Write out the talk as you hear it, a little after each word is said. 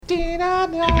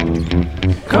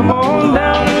Come on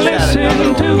down and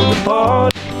listen to the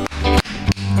pod.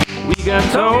 We got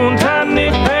Tone, Time,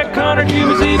 Nick, Pat, Connor,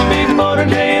 Cuba, Z, Big Motor,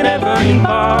 Jay, and Evan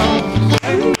Bob.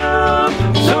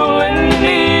 So lend an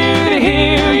ear to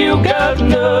hear, you got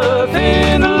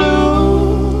nothing to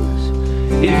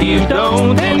lose. If you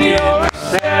don't, then you're a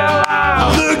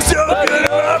sellout. Look so good at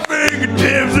my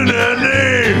fingertips and that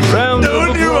name.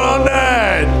 Don't you all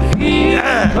night?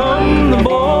 Yeah. On the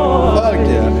board. Fuck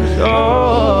yeah.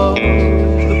 Oh,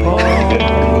 the pod.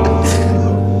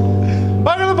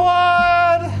 Welcome to the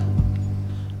pod.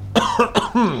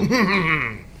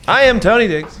 I am Tony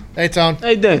Diggs. Hey, Tone. How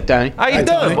you doing, Tony? How you doing,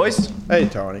 Tony. boys? Hey,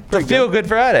 Tony. Feel good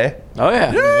Friday. Oh,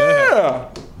 yeah. Yeah.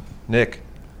 Nick,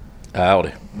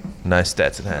 Howdy. nice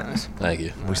Stetson hat. Thank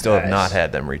you. We still have not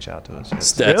had them reach out to us.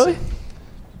 Stetson.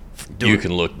 You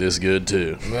can look this good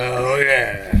too. Oh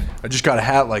yeah. I just got a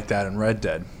hat like that in Red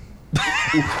Dead.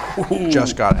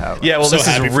 Just got a hat. Like Yeah, well, So this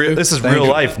is happy for real. you. This is Thank real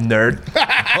you. life, nerd.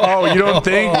 Oh, you don't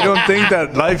think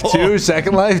that Life 2,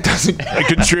 Second Life doesn't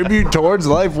contribute towards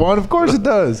Life 1? Of course it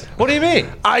does. What do you mean?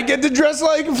 I get to dress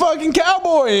like a fucking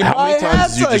cowboy. How many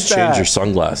times did you like just change your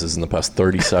sunglasses in the past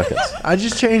 30 seconds? I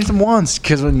just changed them once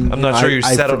because when I'm not sure you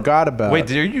I settled. forgot about. Wait,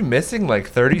 are you missing like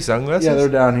 30 sunglasses? yeah, they're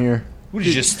down here. Would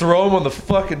you just throw them on the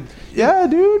fucking? Yeah,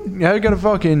 dude. Yeah, I gotta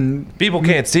fucking. People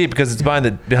can't see it because it's behind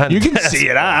the You the can desk. see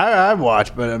it. I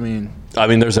watch, but I mean, I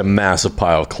mean, there's a massive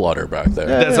pile of clutter back there.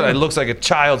 That's it looks like a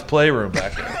child's playroom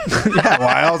back there. yeah. Well,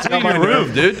 I also got my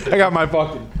room, dude. I got my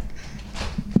fucking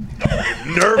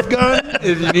Nerf gun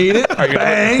if you need it. Are you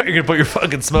gonna put your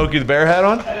fucking Smokey the Bear hat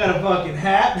on? I got a fucking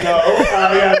hat. No,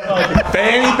 I got a fucking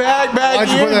fanny pack back Why'd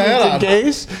you here put the hat just in on?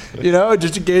 case. You know,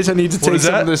 just in case I need to take is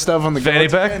some that? of this stuff on the Fanny go.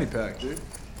 It's a pack? Fanny pack, dude.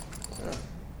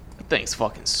 That thing's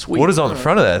fucking sweet. What is on the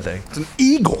front of that thing? It's an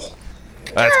eagle.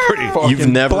 That's pretty. You've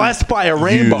Fucking never blessed by a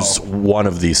rainbow. used one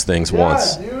of these things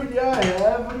once. Yeah, dude. Yeah, I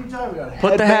have. What are you talking about?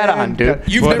 Put the hat on, dude.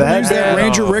 You've Put the never used that hat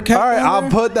Ranger on. Rick hat? All right, down I'll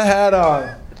there? put the hat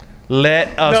on.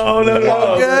 Let us.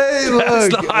 Okay, look.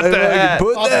 That's not the hat.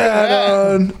 Put the hat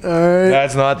on. All right.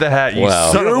 That's not the hat. You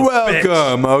Wow. son You're of a bitch.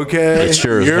 welcome, okay? It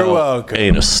sure as You're hell welcome.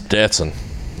 ain't a Stetson.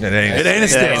 It ain't. It ain't a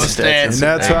Stetson. And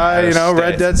that's why, you know,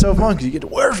 Red Dead's so fun because you get to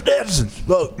wear Stetsons.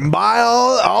 Look, buy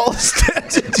all the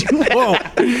Stetsons you want.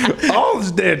 All the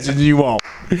Stetsons you want.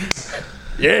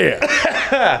 Yeah.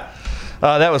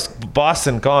 That was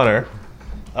Boston Connor.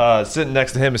 Sitting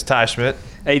next to him is Ty Schmidt.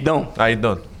 Hey, doing? How you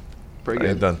doing? Pretty How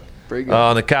you good. doing? Pretty good.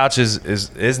 On the couch is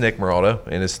Nick Moraldo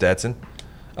in his Stetson.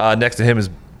 Next to him is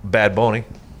Bad Boney.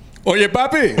 Oye,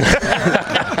 papi.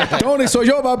 Tony, soy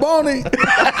yo, Bad Bunny.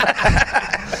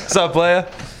 What's up, player?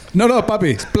 No,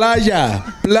 papi. Playa.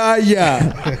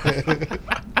 Playa.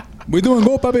 We doing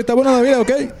good, papi. Está buena la vida,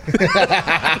 okay?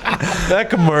 That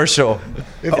commercial.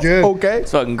 It's good. Okay.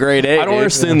 It's fucking great, eh? I don't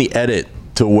understand the edit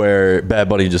to where Bad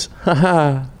Bunny just,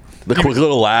 haha, the quick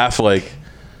little laugh, like,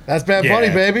 That's Bad Bunny,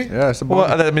 baby. Yeah, it's a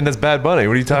Well, I mean, that's Bad Bunny.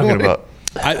 What are you talking about?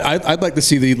 I'd like to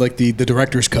see the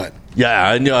director's cut. yeah,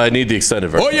 I know, I need the extended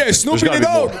version. Oh, yeah, There's Snoopy gotta the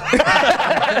be more.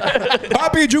 dog.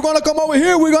 Papi, you gonna come over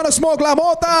here? We're gonna smoke la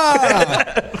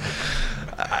mota.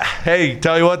 Hey,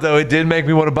 tell you what, though, it did make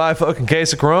me want to buy a fucking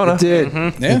case of Corona. It did.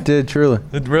 Yeah. It did, truly.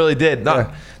 It really did.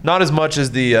 Not as much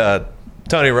as the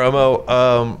Tony Romo.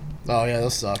 Oh, yeah,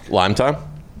 those suck. Lime time?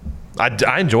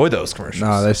 I enjoy those commercials.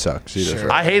 No, they suck. See, those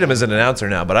Sure. I hate him as an announcer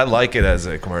now, but I like it as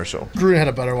a commercial. Gruden had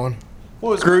a better one.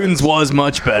 Gruden's was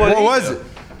much better. What was it?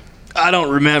 I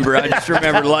don't remember. I just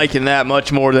remember liking that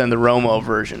much more than the Romo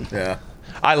version. Yeah.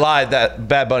 I lied. That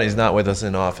Bad Bunny's not with us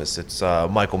in office. It's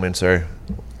Michael Mincer.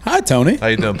 Hi, Tony. How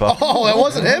you doing, pal? Oh, that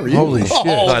wasn't him. Holy shit.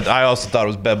 I also thought it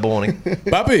was Bad Bunny.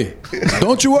 Papi,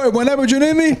 don't you worry. Whenever you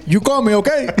need me, you call me,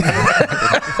 okay?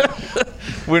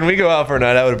 When we go out for a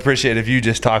night, I would appreciate if you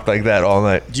just talked like that all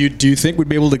night. Do you think we'd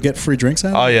be able to get free drinks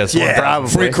out? Oh, yes. Yeah, 1,000. probably.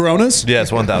 Free Coronas?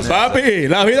 Yes, 1,000. Papi,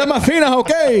 la vida más fina,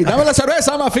 okay? Dame la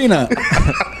cerveza más fina.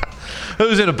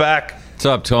 Who's in the back? What's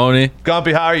up, Tony?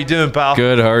 Gumpy, how are you doing, pal?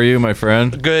 Good. How are you, my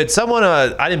friend? Good. Someone,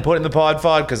 I didn't put it in the pod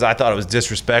fod because I thought it was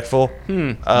disrespectful.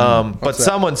 But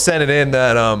someone sent it in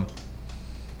that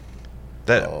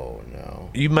that Oh, no.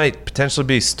 you might potentially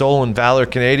be stolen valor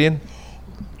Canadian.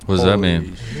 What does that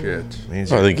mean? Shit.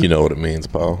 Means I think you know what it means,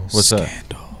 pal. What's that?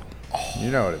 You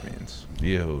know what it means.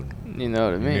 you. You know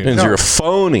what I mean? It means you're a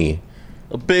phony.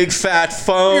 A big fat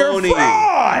phony.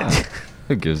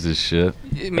 Who gives a shit?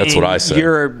 That's what I said.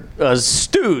 You're a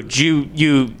stooge.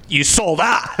 You sold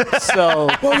out. So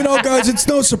Well, you know, guys, it's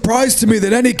no surprise to me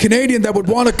that any Canadian that would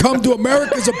want to come to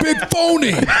America is a big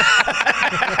phony.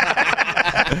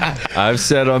 I've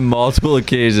said on multiple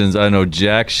occasions I know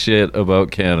jack shit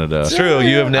about Canada. It's true.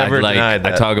 You have never denied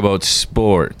that. I talk about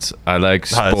sports. I like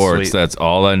sports. sweet. That's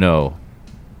all I know.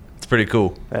 It's pretty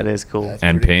cool. That is cool.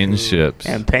 And paint ships.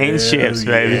 And paint ships,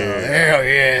 baby. Hell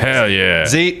yeah. Hell yeah.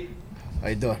 Zeke, How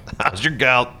you doing? how's your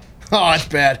gout? Oh, it's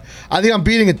bad. I think I'm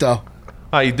beating it though.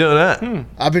 How you doing that?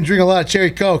 I've been drinking a lot of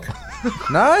cherry Coke.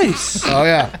 Nice. Oh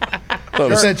yeah.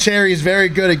 I said cherry is very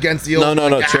good against the old.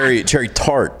 No, cherry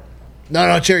tart.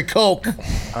 No, cherry Coke.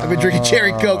 I've been drinking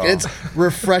cherry Coke. It's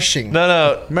refreshing.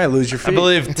 No. You might lose your feet. I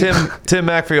believe Tim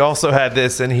McAfee also had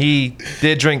this, and he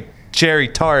did drink cherry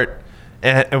tart,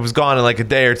 and it was gone in like a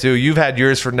day or two. You've had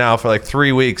yours for like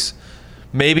 3 weeks.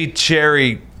 Maybe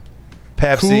cherry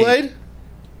Pepsi. Kool-Aid?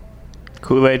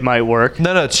 Kool-Aid might work.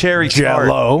 No, cherry tart.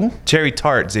 Jello. Cherry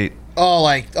tart, Zeke. Oh,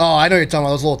 I know what you're talking about.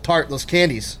 Those little those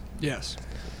candies. Yes.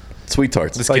 Sweet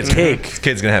tarts. This Like kid's cake. This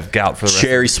kid's gonna have gout for the rest.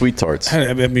 Cherry sweet tarts.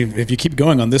 I mean, if you keep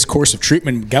going on this course of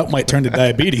treatment, gout might turn to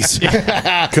diabetes. Good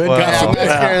Yeah, I'm God not forbid.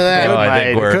 scared of that. No,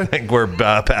 I Might. think we're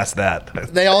past that.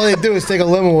 All they do is take a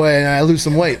limb away and I lose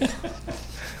some weight.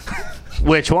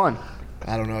 Which one?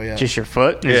 I don't know yet. Just your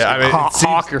foot? Yeah, I mean, it hawk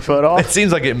seems- your foot It off.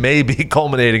 seems like it may be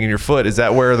culminating in your foot. Is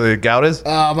that where the gout is?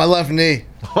 My left knee.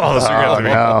 Oh, so you're gonna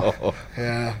No.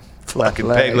 Yeah. fucking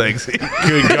peg legs.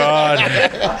 Good God.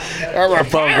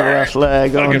 Above the left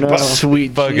leg. Oh Fucking no. pi-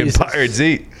 Sweet fucking Jesus. Pirates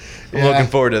eat. I'm Yeah. looking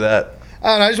forward to that. I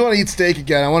don't know. I just want to eat steak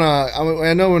again.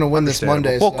 I know we're gonna win this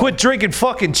Monday. Well, so- quit drinking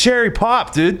fucking cherry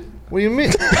pop, dude. What do you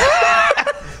mean?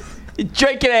 You're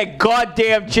drinking that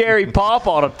goddamn cherry pop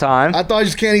all the time. I thought I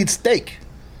just can't eat steak.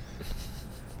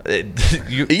 Eating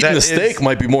the steak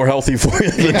might be more healthy for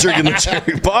you than drinking the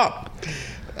cherry pop.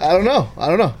 I don't know.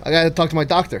 I gotta talk to my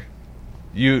doctor.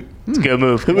 You. It's a good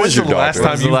move. Who is your the last doctor? time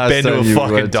When's the you've last been to time a you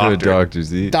fucking went to a doctor?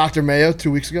 doctor's eat? Dr. Mayo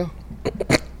 2 weeks ago.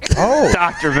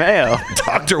 Dr. Mayo.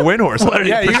 Dr. Windhorse. What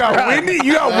Yeah, you got Whitney.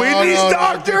 You got Whitney's No,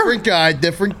 doctor.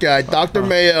 Different guy. Dr.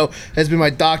 Mayo has been my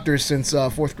doctor since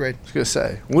 4th grade. I was gonna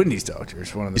say Whitney's doctor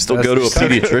is one of the You still best. go to a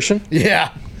pediatrician?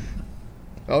 Yeah.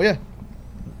 Oh yeah.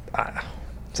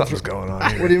 Something's going on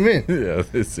here. What do you mean? Yeah,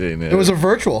 this ain't it. It was a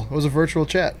virtual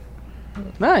chat.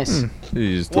 Nice.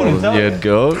 You just told him you had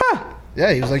goat.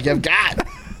 Yeah, he was like, "You've got."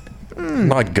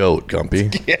 Not goat, Gumpy.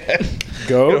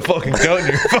 Got a fucking goat in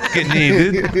your fucking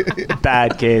knee, dude.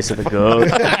 Bad case of the goat.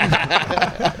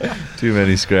 Too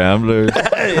many scramblers. Ben,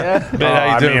 how you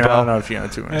I doing, mean, I pal? don't know if you know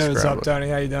too much. Hey, what's up, Tony?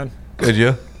 How you doing? Good,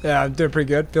 you? Yeah, I'm doing pretty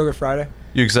good. Feel good Friday.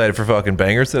 You excited for fucking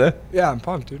bangers today? Yeah, I'm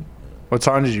pumped, dude. What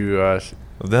song did you?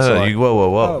 No, Sorry. you, whoa.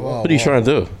 What are you trying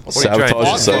to do? What are you trying to do?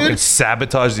 Sabotage the Fucking second?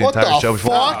 sabotage the What entire the show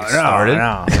before fuck? it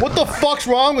started. What the fuck's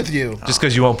wrong with you? Just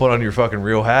because you won't put on your fucking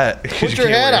real hat. 'Cause Put you your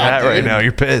can't hat wear your on, hat right dude. now.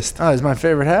 You're pissed. Oh, it's my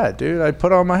favorite hat, dude. I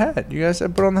put on my hat. You guys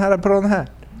said put on the hat. I put on the hat.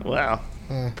 Wow.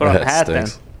 Put on the hat then.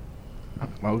 stinks.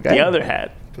 Okay. The other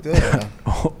hat. Put the other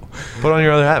on. Put on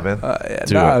your other hat, man. Yeah,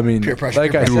 Do no, it. I mean, Peer pressure.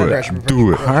 like peer I pressure, said. pressure,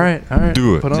 Do it. All right.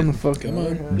 Do it. Put on the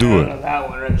fucking Do it. That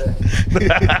one right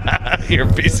there. You're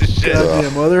a piece of shit.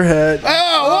 goddamn other hat. Oh,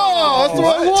 whoa, that's the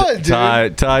wrong one,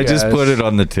 dude. Ty, just Guys. put it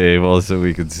on the table so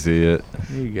we can see it.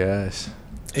 You guys.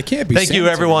 It can't be. Thank you,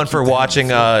 everyone, for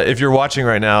watching. If you're watching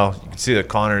right now, you can see that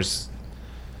Connor's.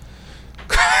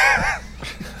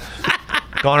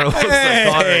 Connor looks like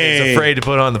Connor. He's afraid to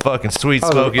put on the fucking sweet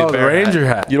smoky the bear hat. Ranger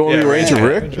hat. You don't want to be Ranger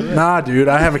Rick? Nah, dude,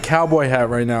 I have a cowboy hat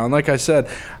right now, and like I said,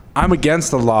 I'm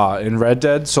against the law in Red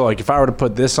Dead. So, like, if I were to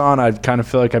put this on, I'd kind of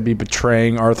feel like I'd be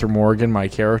betraying Arthur Morgan, my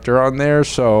character, on there.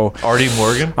 So, Artie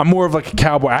Morgan. I'm more of like a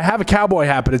cowboy. I have a cowboy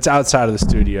hat, but it's outside of the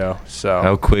studio. So,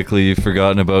 How quickly you've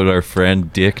forgotten about our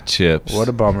friend Dick Chips. what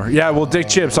a bummer. Yeah, well, Dick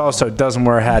Chips also doesn't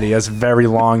wear a hat. He has very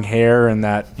long hair and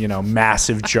that,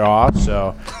 massive jaw.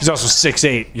 So, he's also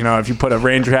 6'8". If you put a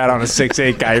Ranger hat on a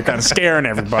 6'8" guy, you're kind of scaring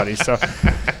everybody. So,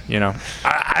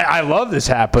 I love this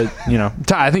hat, but,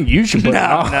 Ty, I think you should put it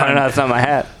on. No, it's not my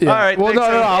hat. Yeah. All right, Well, no,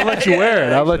 thanks, I'll let you wear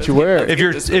it. I'll let you wear it. If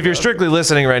you're strictly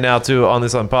listening right now too on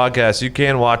podcast, you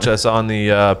can watch us on the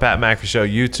Pat McAfee Show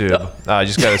YouTube. You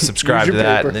just got to subscribe to your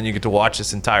that, paper. and then you get to watch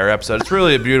this entire episode. It's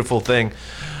really a beautiful thing.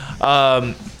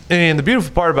 And the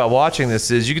beautiful part about watching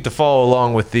this is you get to follow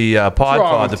along with the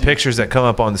pod, the pictures that come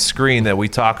up on the screen that we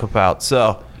talk about.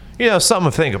 So,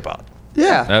 something to think about.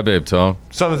 Yeah. That babe, Tom.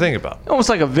 Something to think about. Almost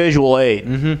like a visual aid.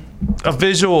 A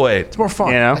visual aid. It's more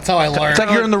fun. That's how I learned. It's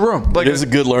like you're in the room. It is a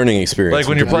good learning experience. Like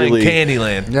when you're It playing really,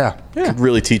 Candyland. Yeah. could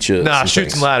really teach you. Nah, some Shoots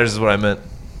things. and Ladders is what I meant.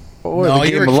 Oh, No, the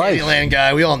you're a game of life. Candyland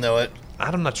guy. We all know it.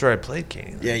 I'm not sure I played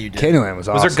Candyland. Yeah, you did. Candyland was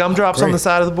awesome. Was there gumdrops on the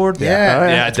side of the board? Yeah.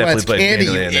 Yeah, I definitely played candy,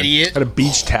 Candyland. you then. idiot. I had a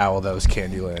beach towel that was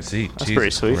Candyland. See, That's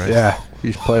pretty sweet. Christ. Yeah,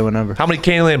 you just play whenever. How many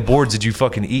Candyland boards did you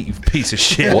fucking eat, you piece of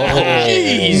shit?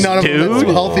 Jeez, None of them. That's dude.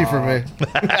 too healthy for me.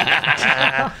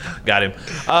 Got him.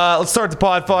 Let's start the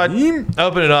pod.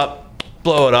 Open it up.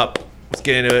 Blow it up. Let's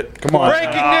get into it. Come on.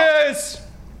 Breaking news!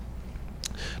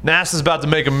 NASA's about to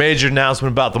make a major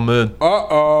announcement about the moon.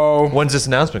 Uh-oh. When's this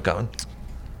announcement coming?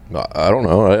 I don't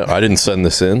know. I didn't send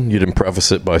this in. You didn't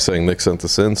preface it by saying Nick sent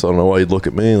this in, so I don't know why you'd look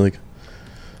at me like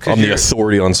I'm the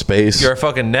authority on space. You're a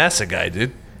fucking NASA guy,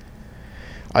 dude.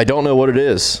 I don't know what it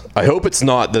is. I hope it's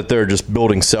not that they're just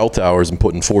building cell towers and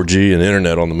putting 4G and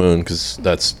internet on the moon, because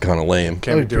that's kind of lame.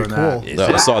 Can't be doing that.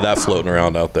 I saw that floating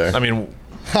around out there. I mean,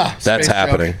 That's Space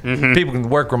happening. joke. people can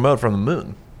work remote from the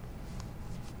moon.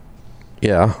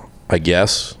 Yeah, I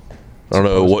guess. I don't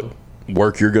know what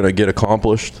work you're going to get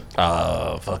accomplished.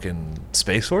 Fucking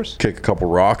Space Force? Kick a couple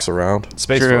rocks around.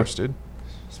 Space True. Force, dude.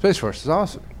 Space Force is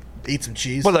awesome. Eat some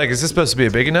cheese. What, like, is this supposed to be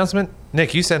a big announcement?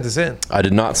 Nick, you sent this in. I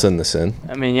did not send this in.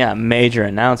 I mean, yeah, major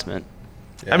announcement.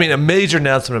 I mean, a major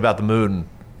announcement about the moon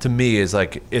to me is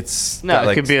like, it's. No, got, it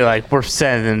like, could be like we're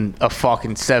sending a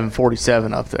fucking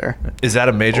 747 up there. Is that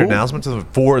a major announcement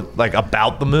for, like,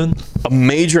 about the moon? A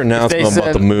major announcement about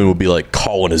said- the moon would be like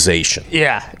colonization.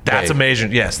 Yeah, That's a major.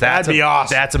 Yes, that's That'd be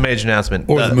awesome. That's a major announcement.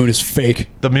 Or the moon is fake.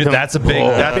 The moon. That's a big.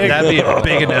 That'd be a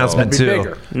big announcement too.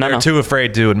 bigger. No, They're no. too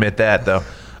afraid to admit that, though.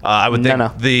 I would think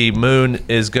No. the moon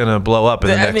is gonna blow up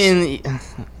in the I next.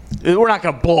 mean, we're not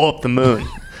gonna blow up the moon.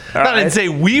 I didn't say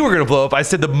we were gonna blow up. I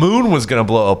said the moon was gonna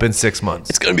blow up in 6 months.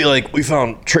 It's going to be like we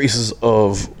found traces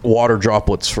of water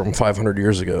droplets from 500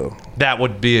 years ago. That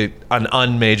would be an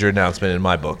unmajor announcement in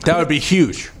my book. That would be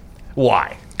huge.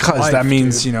 Why? Because that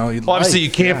means, you know... Well, obviously,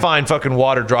 you can't find fucking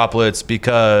water droplets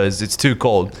because it's too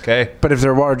cold. Okay. But if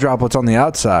there are water droplets on the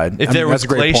outside... If there was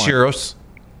glaciers,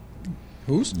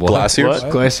 Who's? Glaciers?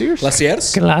 Glaciers?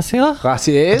 Glaciers?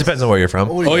 Glaciers? depends on where you're from.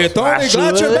 Oh, you thought it?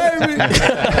 Glacier, baby.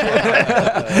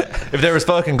 If there was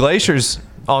fucking glaciers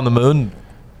on the moon,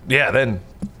 yeah, then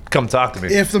come talk to me.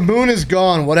 If the moon is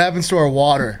gone, what happens to our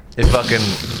water? It fucking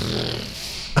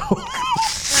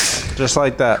Just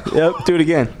like that. Yep, do it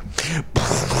again.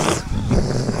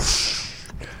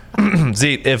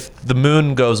 Zeke, if the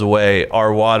moon goes away,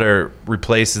 our water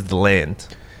replaces the land.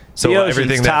 So The everything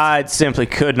ocean's that's tide simply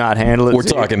could not handle it. We're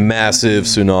talking massive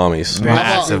tsunamis.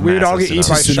 massive, We would all massive get eaten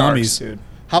by tsunamis. sharks, Tsunamis. dude.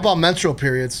 How about menstrual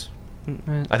periods?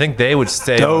 I think they would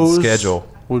stay Those on schedule.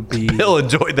 would be... Bill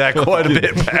enjoyed that quite a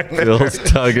bit back then. Bill's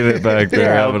tugging it back there.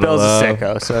 Yeah, having Bill's a laugh.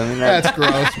 sicko, so I mean, that, That's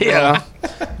gross. bro. yeah.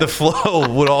 The flow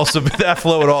would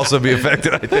also be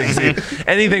affected. I think. Zeke.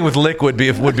 Anything with liquid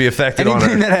would be affected on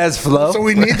Anything it. that has flow. So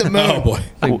we need the moon. Oh, boy.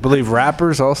 I believe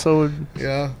rappers also would...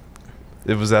 Yeah,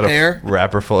 It was that a Hair?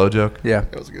 rapper flow joke. Yeah.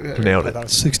 that was a good. Nailed it.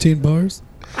 16 bars?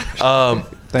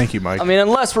 Thank you, Mike. I mean,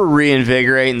 unless we're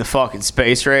reinvigorating the fucking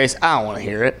space race, I don't want to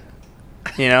hear it.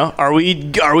 You know, are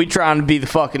we trying to be the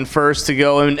fucking first to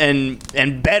go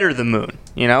and better the moon?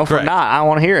 You know, if we're Correct. not, I don't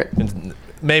want to hear it. And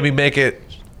maybe make it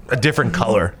a different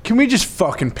color. Can we just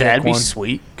fucking pick That'd be one?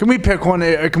 sweet. Can we pick one?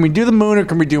 Can we do the moon or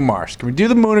can we do Mars? Can we do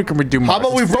the moon or can we do Mars?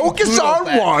 about we Let's bring focus Pluto on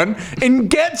back? one and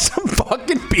get some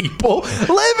fucking people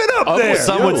living up there?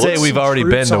 Some would say we've already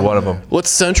been to one of them. Let's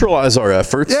centralize our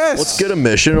efforts. Yes. Let's get a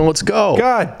mission and let's go.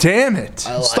 God damn it!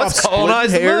 Stop Let's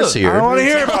colonize the splitting hairs moon. I don't here. want to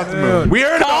hear about the moon. We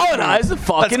heard about the moon. Colonize the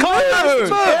fucking colonize moon.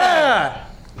 the moon. Yeah.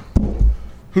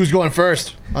 Who's going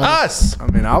first? Us. I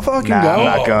mean, I'll fucking Nah, I'm go.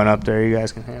 not going up there. You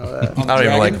guys can handle that. I don't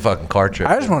even like a fucking car trip.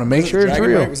 I just want to make sure it's Dragon,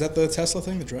 real. right? Was that the Tesla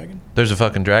thing, the dragon? There's a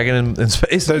fucking dragon in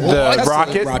space. The Tesla,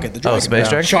 rocket. the dragon. Oh, space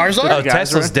dragon. Charizard? Oh, guys,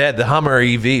 Tesla's right? dead. The Hummer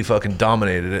EV fucking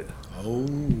dominated it.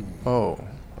 Oh.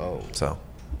 So,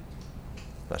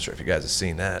 not sure if you guys have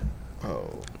seen that.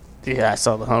 Yeah, I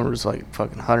saw the Hummer's like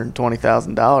fucking $120,000.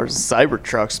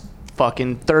 Cybertruck's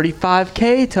fucking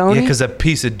 $35K, Tony. Yeah, because that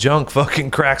piece of junk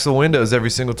fucking cracks the windows every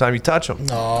single time you touch them.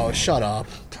 No, shut up.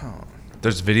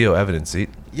 There's video evidence, Zeke.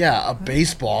 Yeah, a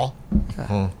baseball.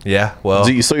 Yeah, well,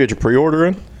 Do you still get your pre-order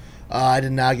in? I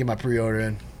did not get my pre-order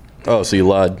in. Oh, so you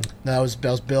lied. No, that was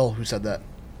Bill who said that.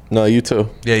 No, you too.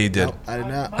 yeah, you did. No, I did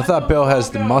not. I thought Bill has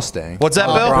the Mustang. What's that,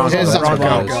 Bill? Bronco. His is That's what it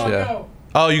Bronco. is, Yeah.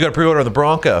 Oh, you got a pre-order of the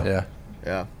Bronco. Yeah.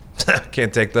 Yeah.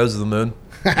 Can't take those to the moon.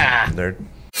 Nerd.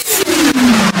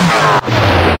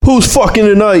 Who's fucking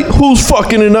tonight? Who's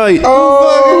fucking tonight?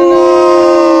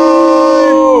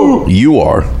 Oh! You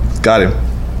are. Got him.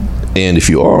 And if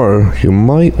you are, you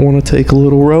might want to take a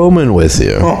little Roman with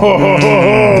you.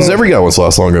 Because every guy wants to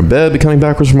last longer in bed, but coming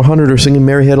backwards from 100 or singing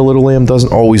Mary Had a Little Lamb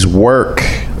doesn't always work.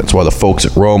 That's why the folks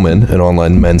at Roman, an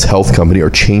online men's health company, are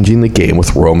changing the game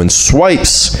with Roman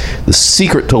Swipes, the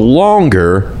secret to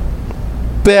longer,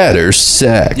 better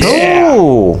sex.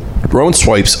 Oh. Roman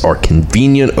Swipes are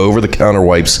convenient over-the-counter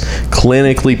wipes,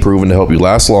 clinically proven to help you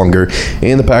last longer,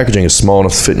 and the packaging is small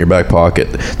enough to fit in your back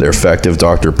pocket. They're effective,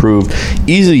 doctor-approved,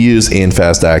 easy to use, and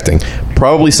fast-acting.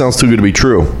 Probably sounds too good to be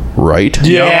true, right?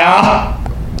 Yeah.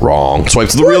 Wrong.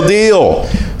 Swipes are the real deal.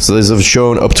 So these have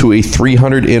shown up to a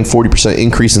 340%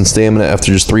 increase in stamina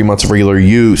after just 3 months of regular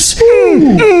use.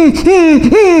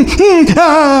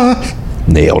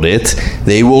 Nailed it.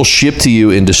 They will ship to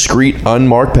you in discreet,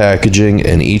 unmarked packaging,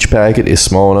 and each packet is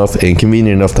small enough and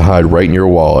convenient enough to hide right in your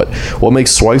wallet. What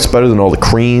makes Swipes better than all the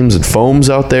creams and foams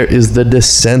out there is the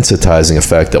desensitizing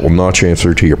effect that will not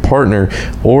transfer to your partner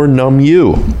or numb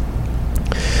you.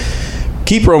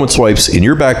 Keep Roman Swipes in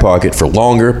your back pocket for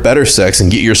longer, better sex, and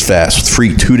get yours fast with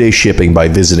free 2-day shipping by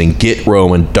visiting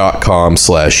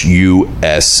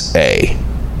getroman.com/USA.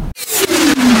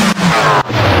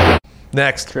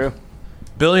 Next. True.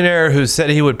 Billionaire who said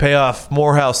he would pay off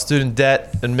Morehouse student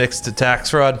debt and mixed to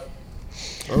tax fraud.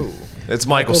 Oh. It's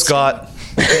Michael Scott.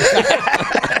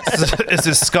 It's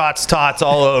just Scott's tots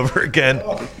all over again.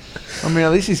 I mean,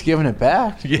 at least he's giving it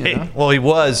back. Yeah. You know? Well, he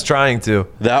was trying to.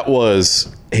 That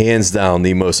was hands down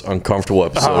the most uncomfortable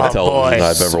episode of television boy.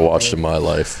 I've ever watched in my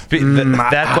life.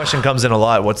 That question comes in a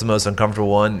lot. What's the most uncomfortable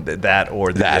one? That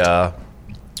or the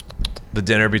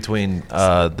dinner between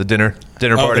the dinner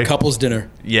party? The couple's dinner.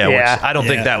 Yeah. Yeah. Which I don't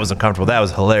think that was uncomfortable. That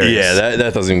was hilarious. Yeah,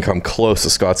 that doesn't even come close to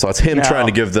Scott's thoughts. Him No. trying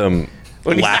to give them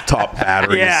laptop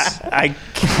batteries. Yeah, I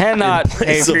cannot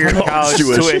pay place for of your college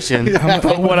tuition. tuition,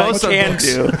 but what I Most of can books.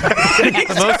 do.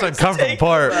 The most uncomfortable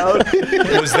part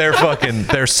was their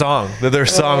song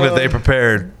that they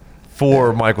prepared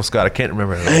for Michael Scott. I can't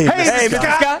remember it. Hey,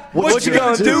 Mr. Scott, what you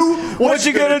gonna do? What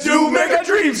you gonna do? Make our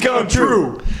dreams come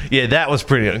true. Yeah, that was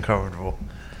pretty uncomfortable.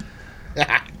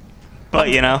 But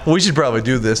you know, We should probably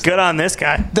do this. good on this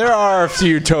guy. There are a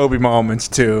few Toby moments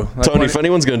too. Like Tony, when- if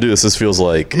anyone's going to do this feels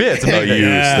like Yeah, it's a a me thing.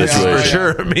 used It's situation. for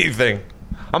sure a me thing.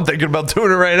 I'm thinking about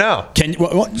doing it right now. Can you,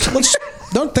 let's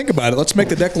don't think about it. Let's make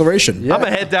the declaration. I'm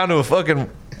gonna head down to a fucking.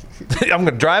 I'm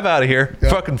gonna drive out of here.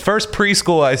 Fucking first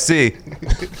preschool I see.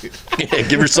 Yeah,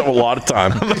 give yourself a lot of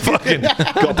time. Fucking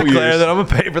Couple declare years. that I'm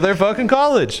gonna pay for their fucking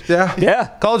college. Yeah.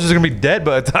 College is gonna be dead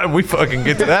by the time we fucking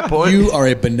get to that point. You are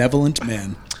a benevolent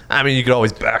man. I mean, you could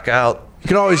always back out. You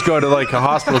can always go to like a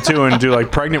hospital too and do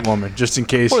like pregnant woman just in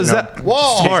case. What is you know, that?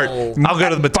 Whoa. Smart. I'll go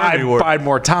to the maternity ward. Buy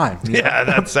more time. Yeah,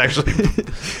 that's actually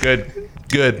good.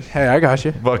 Good. Hey, I got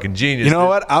you. Fucking genius. You know dude.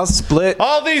 what? I'll split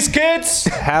All these kids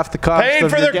half the cost paying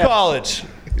of for your their gas. college.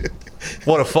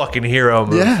 What a fucking hero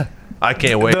move. Yeah. I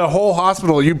can't wait. The whole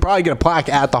hospital. You probably get a plaque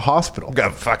at the hospital.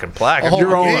 Got a fucking plaque. Oh,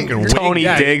 Your own fucking wing. Tony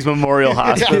Diggs Memorial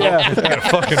Hospital. Got a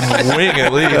fucking wing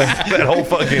at least. That whole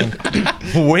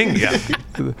fucking wing. Yeah.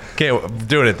 I'm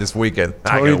doing it this weekend.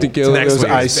 Tony DeGilio's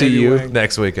ICU.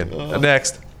 Next weekend.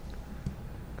 Next.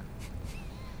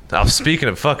 Oh, speaking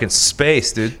of fucking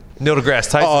space, dude. Neil deGrasse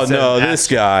Tyson. Oh, said no, that- this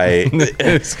guy. Look,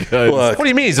 What do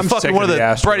you mean? He's a I'm fucking sick one of of the the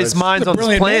asteroids. brightest minds He's a on this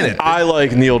brilliant planet. man. I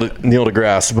like Neil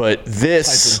deGrasse, but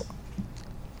this...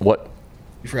 What?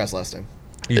 You forgot his last name.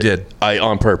 You did. I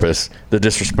on purpose. The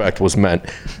disrespect was meant.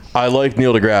 I like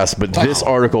Neil deGrasse, but this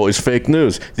article is fake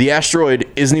news. The asteroid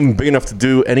isn't even big enough to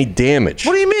do any damage.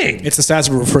 What do you mean? It's the size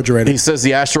of a refrigerator. He says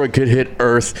the asteroid could hit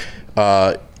Earth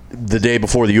the day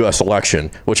before the U.S.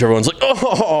 election, which everyone's like,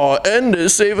 oh, end it,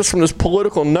 save us from this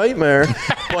political nightmare.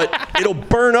 But it'll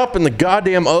burn up in the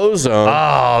goddamn ozone.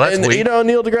 Oh, that's and, weak. you know,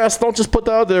 Neil deGrasse, don't just put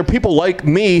that out there. People like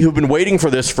me who've been waiting for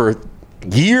this for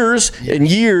years and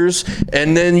years,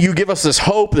 and then you give us this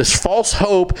hope, this false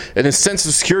hope, and this sense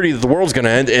of security that the world's going to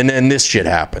end, and then this shit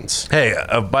happens. Hey,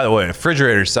 by the way, a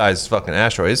refrigerator-sized fucking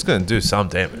asteroid, it's going to do some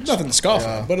damage. Nothing to scoff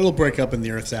at, but it'll break up in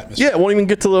the Earth's atmosphere. Yeah, it won't even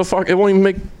get to the fuck. It won't even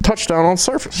make touchdown on the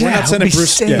surface. We're not sending it'll be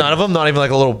Bruce. sick. Yeah, None of them, not even like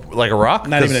a rock?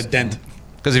 not even a dent.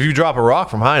 Because if you drop a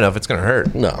rock from high enough, it's going to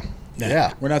hurt. No.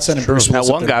 Yeah. We're not sending Bruce. That Willis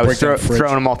up one there guy to was break down a fridge.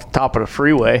 throwing him off the top of the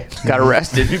freeway. Got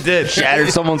arrested. He did. Shattered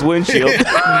someone's windshield. He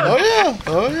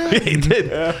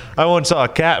did. I once saw a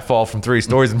cat fall from 3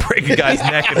 stories and break a guy's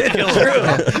neck and kill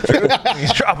him. You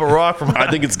drop a rock from high.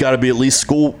 I think it's got to be at least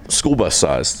school bus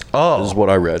sized. Oh. Is what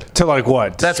I read. To like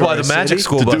what? That's why the magic City?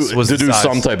 school To bus do, was to the do size.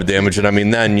 some type of damage, and I mean,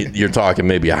 then you're talking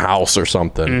maybe a house or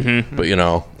something. But you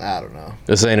know, I don't know.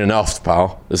 this ain't enough,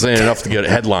 pal. This ain't enough to get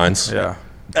headlines. Yeah.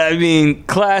 I mean,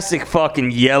 classic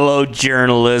fucking yellow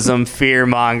journalism, fear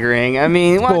mongering. I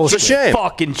mean, why don't Bullshit. you Shame.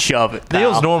 fucking shove it?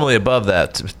 Neil's pal? normally above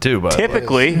that too, but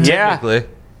Typically, yeah. typically.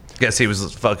 Guess he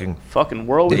was fucking Fucking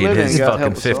world we in live in. his God fucking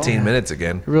help us all. 15 minutes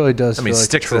again. It really does. I mean, feel like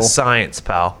stick to the troll. science,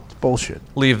 pal. Bullshit.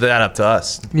 Leave that up to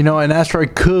us. You know, an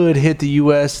asteroid could hit the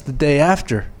U.S. the day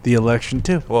after the election,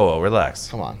 too. Whoa, relax.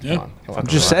 Come on. I'm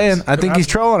just saying. I think he's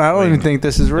trolling. I don't even think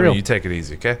this is I real. mean, you take it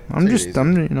easy, okay? I'm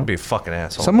you know. Be a fucking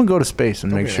asshole. Someone go to space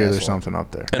and make be an sure there's asshole. something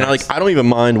up there. And I don't even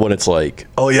mind when it's like,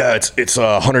 oh yeah, it's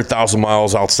 100,000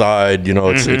 miles outside. You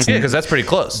know, it's Yeah, because that's pretty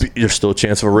close. there's still a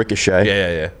chance of a ricochet.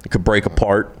 Yeah. It could break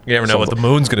apart. You never know what the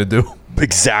moon's going to do.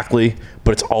 Exactly,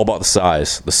 but it's all about the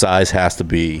size. The size has to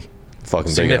be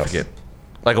fucking big enough. Significant.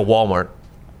 Like a Walmart.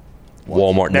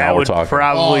 Walmart. That Now we're would talking.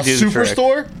 probably do the trick.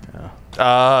 Superstore?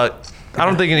 I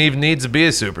don't think it even needs to be a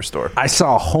superstore. I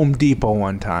saw a Home Depot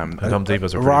one time. Home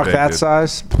Depots are A pretty rock big, that dude.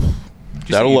 size.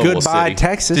 That'll level a Goodbye, city.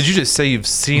 Texas. Did you just say you've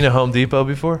seen a Home Depot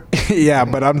before? Yeah,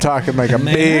 but I'm talking like a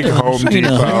big Home Seen a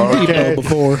Depot. Home Depot Okay?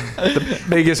 before.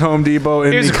 Biggest Home Depot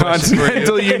in Here's the a question for you.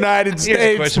 continental United Here's a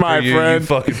States, question my for you, friend. you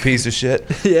fucking piece of shit.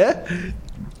 Yeah?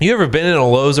 You ever been in a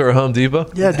Lowe's or a Home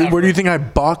Depot? Yeah, dude, where do you think I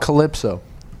bought Calypso?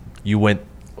 You went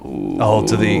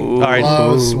to the... All right,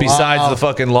 Lowe's, besides wow. the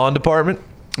fucking lawn department?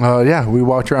 Yeah, we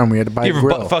walked around. We had to buy You a ever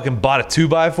grill. fucking bought a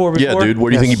 2x4 before? Yeah, dude. Where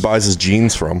do you think Yes. he buys his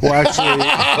jeans from? Well, actually,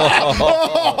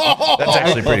 That's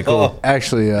actually pretty cool.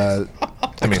 the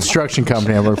construction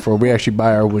company I work for, we actually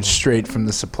buy our wood straight from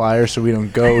the supplier, so we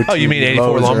don't go to Oh, you mean 84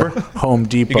 Lowe's or Lumber? Home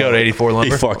Depot. You go to 84 He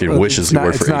Lumber? fucking wishes he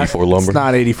worked for 84 Lumber. It's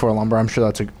not 84 Lumber. I'm sure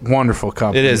that's a wonderful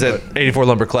company. It is. but At 84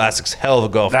 Lumber Classics. Hell of a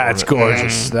golf That's tournament.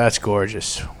 gorgeous. That's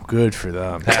gorgeous. Good for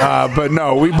them. But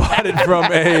no, we bought it from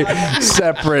a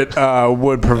separate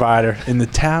wood provider in the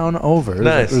town over.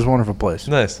 Nice. It was a wonderful place.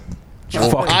 Nice. You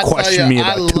fucking I question tell me you,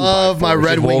 about I two love my by fours.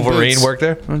 Red Wing Wolverine boots. work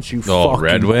there? Don't you Oh, fucking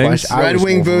Red Wings? question- I Red was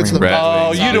Wing boots Wolverine. with the Oh,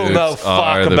 Wings you don't know boots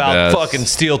are fuck the about best. fucking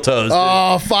steel toes. Dude.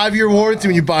 Oh, 5-year warranty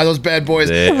when you buy those bad boys.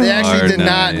 They actually are did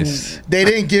nice. not. They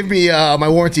didn't give me my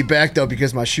warranty back though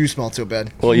because my shoes smelled so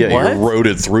bad. Well, yeah, you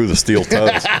eroded through the steel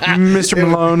toes. Mr.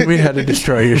 Malone, we had to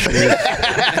destroy your shoes.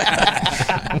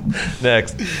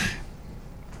 Next.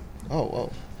 Oh,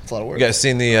 whoa, that's a lot of work. You guys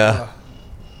seen the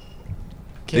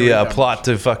plot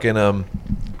to fucking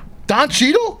Don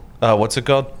Cheadle? what's it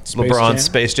called? LeBron's Jam?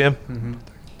 Space Jam.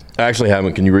 I actually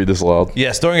haven't. Can you read this aloud?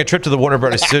 Yes, during a trip to the Warner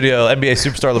Brothers studio, NBA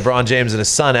superstar LeBron James and his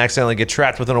son accidentally get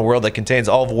trapped within a world that contains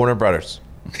all of Warner Brothers.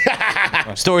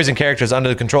 Stories and characters under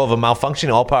the control of a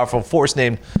malfunctioning, all-powerful force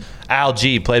named Al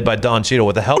G, played by Don Cheadle,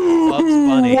 with the help of Bugs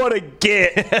Bunny. What a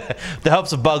get. The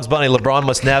helps of Bugs Bunny, LeBron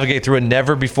must navigate through a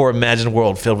never-before-imagined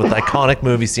world filled with iconic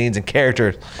movie scenes and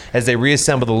characters as they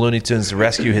reassemble the Looney Tunes to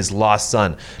rescue his lost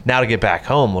son. Now to get back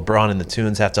home, LeBron and the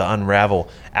Tunes have to unravel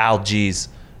Al G's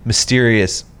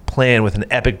mysterious plan with an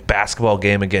epic basketball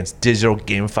game against digital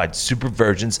gamified super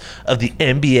versions of the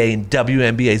NBA and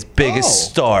WNBA's biggest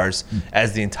stars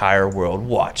as the entire world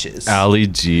watches. Ali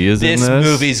G is in This this.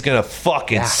 movie's gonna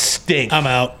fucking stink. I'm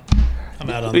out. I'm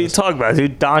out on What are you this. talking about,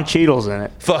 dude? Don Cheadle's in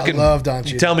it. Fucking I love Don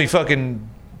Cheadle. Tell me fucking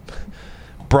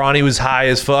Bronny was high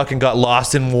as fuck and got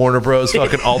lost in Warner Bros.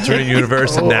 Fucking alternate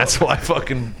universe, and that's why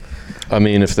fucking. I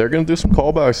mean, if they're gonna do some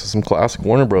callbacks to some classic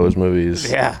Warner Brothers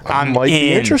movies, Yeah, I I'm might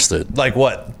be in. interested. Like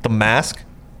what? The Mask?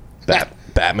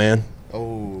 Batman.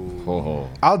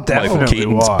 I'll definitely Michael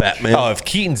Keaton's watch. Batman. Oh, if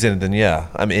Keaton's in it, then yeah,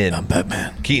 I'm in.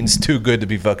 Batman. Keaton's too good to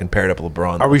be fucking paired up with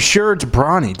LeBron. Are we sure it's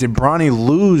Bronny? Did Bronny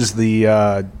lose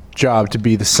the job to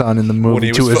be the son in the movie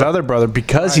he to was his fu- other brother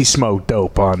because he smoked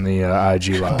dope on the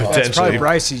IG live? That's Potentially. probably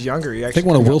Bryce. He's younger. He I think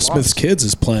one of Will Smith's kids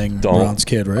is playing Don't. LeBron's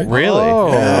kid, right? Really?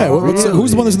 Yeah.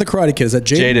 Who's the one that's in the Karate Kid? Is that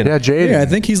Jaden? Jaden. Yeah, Jaden. Yeah, I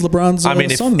think he's LeBron's I mean,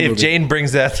 son in the if movie. Jane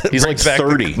brings that, He's like brings back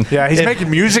 30. Yeah, he's making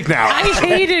music now.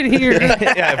 hate it here.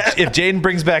 Yeah, if Jaden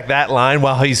brings back that line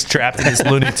while he's trapped in this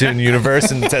Looney Tune universe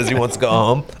and says he wants to go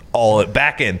home, all it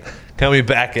back in. Tell me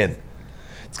back in.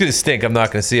 It's gonna stink. I'm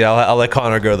not gonna see it. I'll let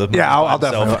Connor go to the. Yeah, I'll by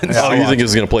himself definitely- and yeah. Oh, you think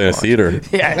it's gonna play in a theater?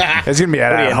 Yeah. It's gonna be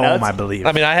at What are you, home, nuts? I believe.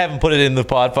 I mean, I haven't put it in the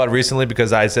pod recently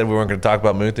because I said we weren't going to talk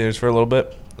about movie theaters for a little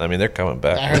bit. I mean, they're coming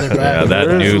back. I heard they're Yeah, back. that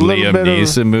There's new a little Liam bit of-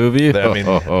 Neeson movie. I mean,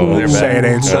 Oh, they're Say it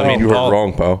ain't so. I mean, You heard all,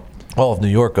 wrong, pal. all of New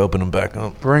York opened them back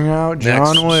up. Bring out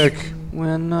John Next. Wick.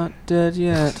 We're not dead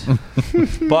yet.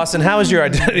 Boston, how is your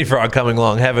identity fraud coming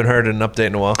along? Haven't heard an update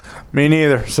in a while. Me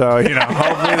neither. So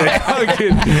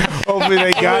hopefully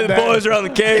they got that. Boys are on the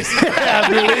case. I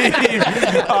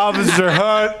believe Officer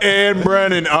Hunt and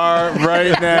Brennan are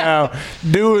right now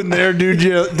doing their due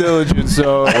diligence.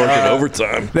 So Working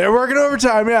overtime. they're working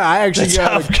overtime. Yeah, I actually It's a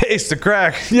got. tough case to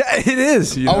crack. Yeah, it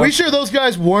is. You Are know? we sure those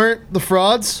guys weren't the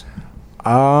frauds?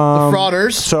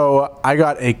 Frauders? So I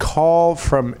got a call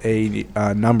from a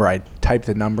number. I typed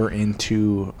the number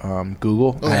into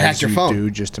Google, Oh, they hacked as your you phone. do,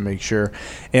 just to make sure.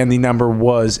 And the number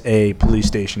was a police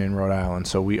station in Rhode Island.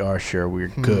 So we are sure we're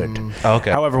good.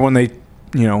 Okay. However, when they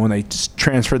when they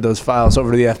transferred those files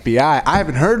over to the FBI. I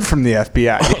haven't heard from the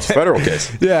FBI. It's a federal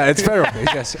case. Yeah, it's federal case,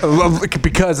 yes.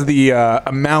 Because of the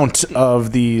amount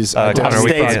of these Connor,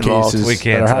 we can't. cases. We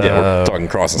can't. that are happening. We're talking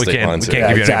crossing state lines We here. can't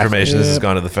give you exactly. information. This has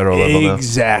gone to the federal level now.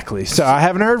 Exactly. So I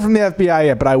haven't heard from the FBI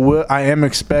yet, but I am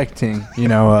expecting,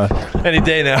 Any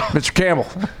day now. Mr. Campbell.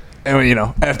 And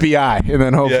FBI, and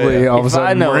then hopefully all of a If I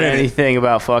sudden know we're in it. anything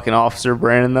about fucking Officer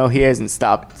Brandon, though, he hasn't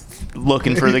stopped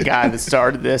looking for the guy that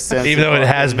started this. Since Even though it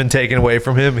has been taken away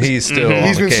from him, he's still on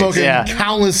He's the been case. smoking Yeah.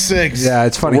 countless cigs. Yeah,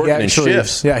 it's funny. He Working in actually,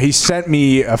 shifts. yeah, he sent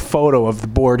me a photo of the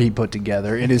board he put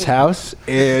together in his house,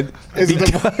 and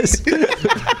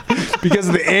because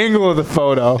of the angle of the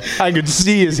photo, I could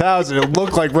see his house, and it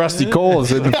looked like Rusty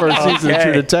Cole's in the first season of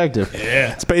True Detective.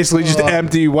 Yeah, it's basically just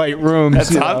empty white rooms.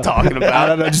 That's what I'm talking about. I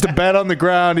don't know, just a bed on the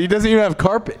ground. He doesn't even have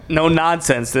carpet. No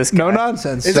nonsense, this guy. No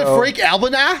nonsense. Is it Frank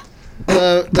Albanah?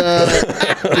 The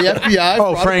FBI?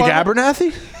 Oh, fraud Frank department?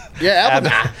 Abernathy? Yeah,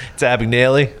 Albanah. It's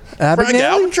Abagnale.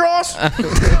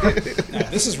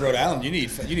 This is Rhode Island. You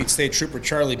need State Trooper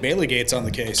Charlie Bailey Gates on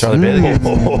the case. Charlie Bailey. Is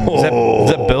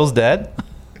that Bill's dad?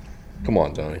 Come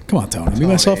on, Tony. Come on, Tony. Me,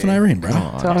 myself, and Irene, bro.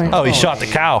 Oh, he shot the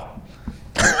cow.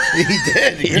 He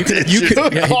did. You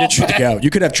could, yeah, he did shoot the cow. You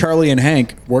could have Charlie and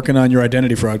Hank working on your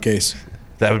identity fraud case.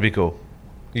 That would be cool.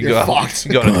 You You're go, fucked.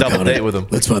 you go on a double date with him.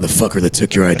 Let's find the fucker that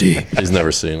took your ID. He's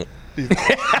never seen it.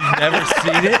 Never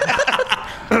seen it?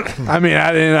 I mean,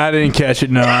 I didn't catch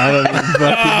it. No, I don't even fucking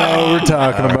know what we're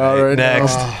talking about right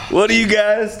Next. now. What are you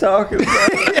guys talking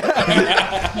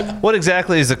about? What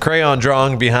exactly is the crayon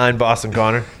drawing behind Boston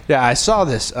Connor? Yeah, I saw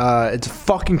this. It's a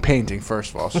fucking painting,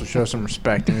 first of all, so show some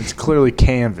respect. And it's clearly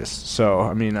canvas. So,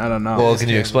 I mean, I don't know. Well, can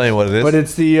you explain what it is? But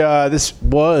it's this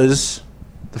was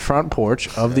the front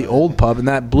porch of the old pub, and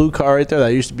that blue car right there,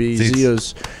 that used to be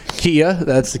Zito's Kia.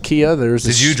 That's the Kia. There's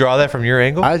Did you draw that from your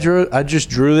angle? I just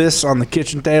drew this on the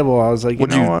kitchen table. I was like, you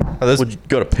know what? Would you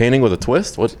go to painting with a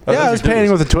twist? What? Yeah, I was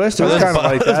painting with a twist. It was kind of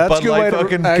like that. That's a good way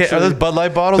to Are those Bud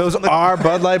Light bottles? Those are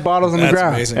Bud Light bottles on the That's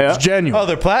ground. amazing. It's genuine. Oh,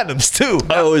 they're platinums too.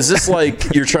 Oh, is this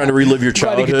like you're trying to relive your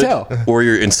Glad you could childhood, or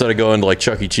you're instead of going to like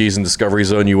Chuck E. Cheese and Discovery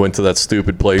Zone, you went to that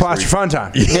stupid place? Plaster Fun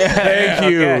Time. Thank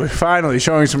you. Finally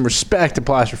showing some respect to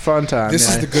Plaster Fun Time. This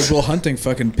is the Goodwill Hunting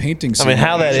fucking painting scene. I mean,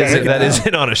 how that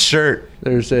isn't on a shirt.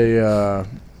 There's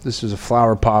this is a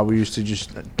flower pot. We used to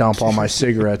just dump all my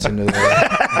cigarettes into the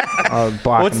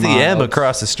black. What's the M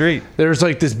across the street? There's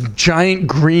like this giant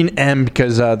green M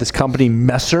because this company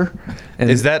Messer. And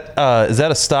Is that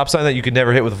a stop sign that you could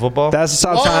never hit with a football? that's the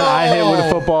stop sign I hit with a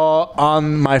football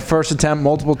on my first attempt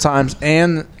multiple times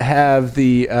and have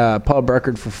the pub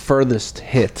record for furthest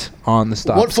hit on the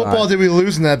stop What sign. football did we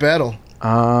lose in that battle?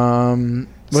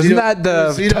 Wasn't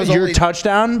that your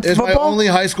touchdown It's my football? only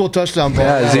high school touchdown ball.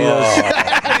 Yeah,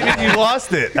 Zito's. You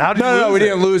lost it. How did you No, lose we it?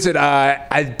 didn't lose it.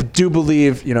 I do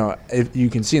believe, if you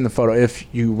can see in the photo, if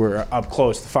you were up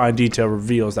close, the fine detail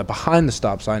reveals that behind the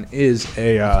stop sign is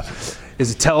a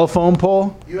telephone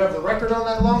pole. You have the record on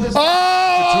that longest?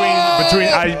 Between,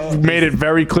 I made it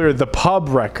very clear, the pub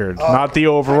record, not the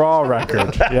overall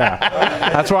record. Yeah,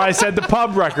 that's why I said the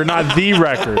pub record, not the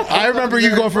record. I remember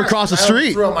you going for across the street.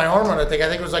 I threw out my arm on it. I think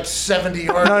it was like 70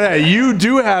 yards. No, you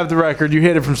do have the record. You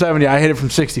hit it from 70. I hit it from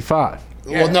 65.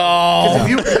 Well, no. If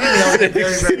you believe me, I would be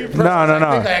very, very impressed. No.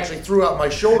 I think I actually threw out my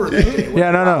shoulder that day.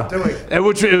 Yeah, no. Doing it.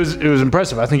 Which it was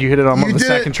impressive. I think you hit it on You the did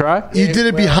second it- try. You did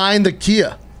it behind the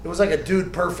Kia. It was like a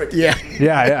dude perfect. Yeah.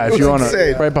 Yeah. If was you want to,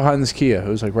 insane. right behind this Kia, it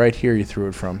was like right here. You threw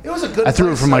it from. It was a good I threw it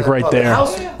place from like set up, right but the there.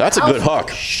 house- That's a house good was huck.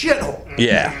 Shithole.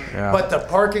 Yeah. But the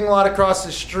parking lot across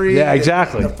the street. Yeah,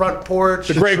 exactly. The front porch.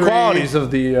 The great tree. qualities of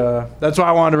the. That's why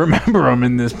I wanted to remember them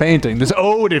in this painting, this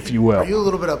ode, if you Are you will. a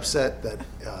little bit upset that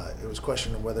it was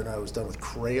questioning whether or not it was done with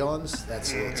crayons?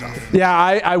 That's a little tough. Yeah,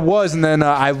 I was, and then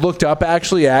I looked up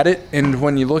actually at it, and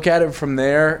when you look at it from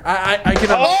there, I can.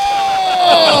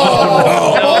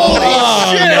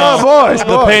 Boys,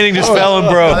 The painting just fell and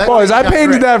broke. boys, I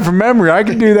painted that from memory. I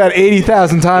could do that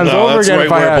 80,000 times No, over that's again right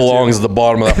if I where it had to. belongs, at the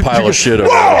bottom of that pile of shit over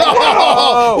there.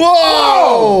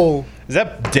 Whoa! Is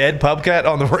that dead pubcat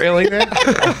on the railing there?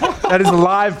 That is a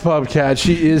live pub cat.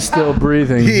 She is still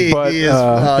breathing. He but is,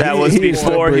 That was he is still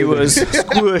before he breathing. was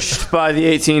squished by the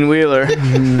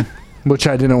 18-wheeler. Which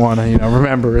I didn't want to,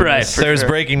 remember. in Right. this. There's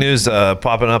breaking news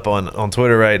popping up on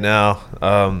Twitter right now.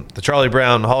 The Charlie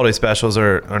Brown holiday specials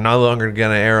are no longer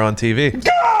going to air on TV.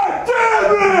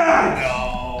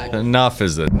 Enough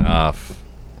is enough.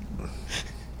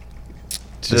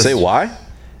 Did they say why?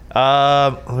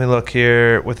 Let me look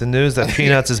here. With the news that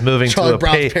Peanuts is moving Charlie to a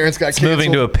Brown's paid, parents got it's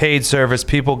moving to canceled. a paid service,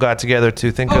 people got together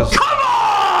to think of. Come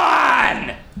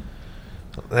on!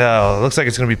 Oh, it looks like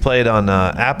it's going to be played on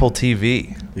Apple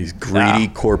TV. These greedy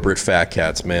corporate fat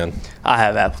cats, man. I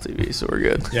have Apple TV, so we're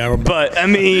good. Yeah, but I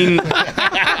mean,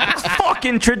 it's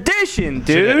fucking tradition,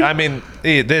 dude. I mean,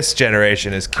 this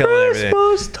generation is killing everything.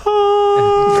 Christmas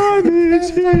time is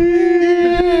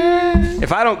here.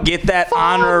 If I don't get that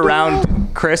on or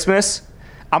around Christmas,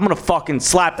 I'm gonna fucking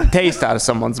slap the taste out of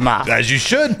someone's mouth. As you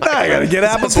should. I gotta get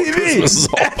Apple TV. Christmas is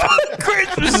all about.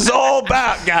 Christmas is all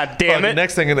about. God damn The it.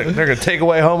 next thing they're going to take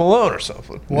away Home Alone or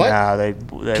something. What? Nah, they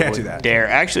Can't do that. dare.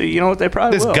 Actually, you know what? They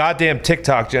probably This will. goddamn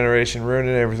TikTok generation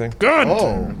ruining everything. Good.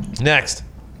 Oh, Next.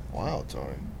 wow,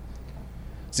 Tony.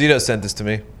 Zito sent this to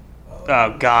me.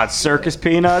 Oh God, circus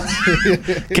peanuts.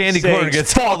 Candy corn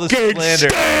gets all the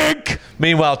slander.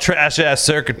 Meanwhile, trash ass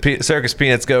circus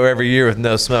peanuts go every year with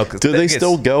no smoke. Do they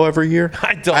still go every year?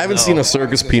 I don't I haven't know. seen a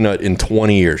circus peanut in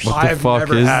 20 years. What the I've fuck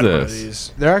never is had one of this?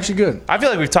 these. They're actually good. I feel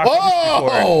like we've talked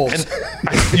Whoa! about this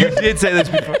before. And you did say this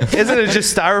before. Isn't it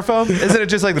just styrofoam? Isn't it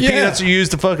just like the peanuts you use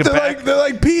to fucking pack? They're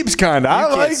like Peeps, kind of. I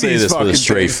Can't like say these this fucking with a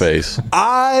straight things.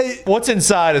 face. What's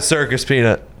inside a circus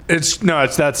peanut? It's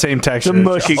that same texture. The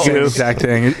mushy It's the goo. exact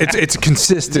thing. It's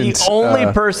consistent. The only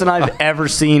person I've ever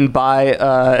seen buy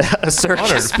a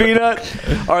circus peanut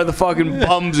are the fucking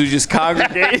bums who just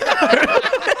congregate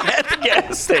at the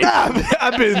gas station.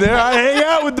 I've been there. I hang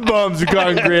out with the bums who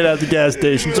congregate at the gas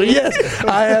station. So yes,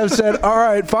 I have said, all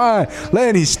right, fine.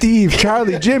 Lenny, Steve,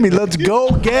 Charlie, Jimmy, let's go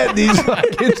get these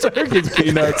fucking circus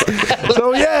peanuts.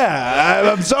 So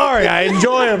yeah, I'm sorry. I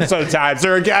enjoy them sometimes.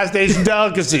 They're a gas station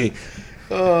delicacy.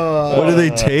 What do they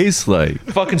taste like?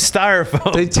 Fucking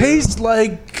styrofoam. They taste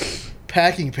like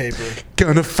Packing paper.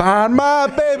 gonna find my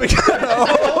baby.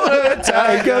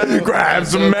 Gonna grab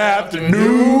some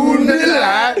afternoon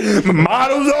delight. My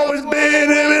motto's always been if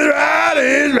it's right,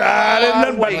 it's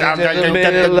right. And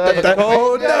then that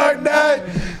whole dark night,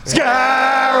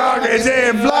 sky rockets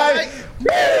in flight.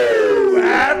 Woo!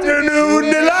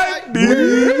 Afternoon delight.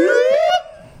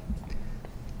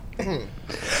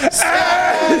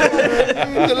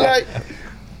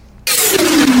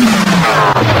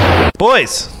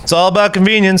 Boys, it's all about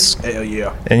convenience. Hell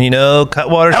yeah. And you know,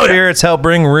 Cutwater Spirits help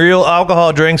bring real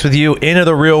alcohol drinks with you into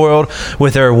the real world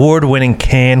with their award-winning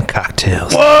canned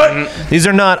cocktails. What? These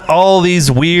are not all these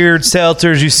weird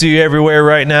seltzers you see everywhere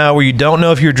right now where you don't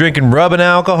know if you're drinking rubbing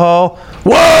alcohol.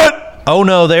 What? Oh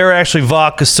no, they're actually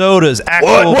vodka sodas,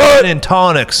 actual gin and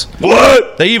tonics.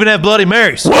 What? They even have Bloody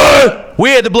Marys. What? We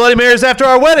had the Bloody Marys after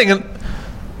our wedding,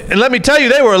 and let me tell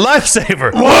you, they were a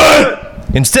lifesaver. What?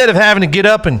 Instead of having to get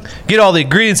up and get all the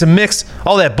ingredients and mix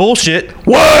all that bullshit.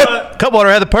 What? Cutwater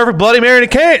had the perfect Bloody Mary in a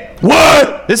can.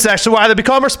 What? This is actually why they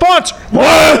become our sponsor.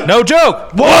 What? No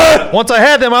joke. What? Once I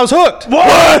had them, I was hooked.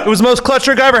 What? It was the most clutch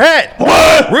drink I ever had.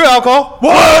 What? Real alcohol.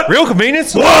 What? Real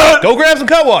convenience. What? Go grab some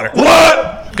Cutwater.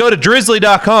 What? Go to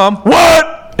drizzly.com.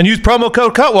 What? And use promo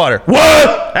code Cutwater.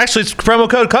 What? Actually, it's promo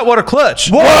code Cutwater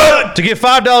Clutch. What? To get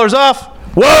 $5 off.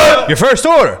 What? Your first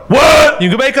order. What? You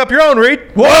can make up your own, Reed.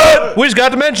 What? We just got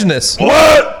to mention this.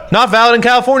 What? Not valid in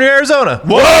California or Arizona.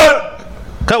 What?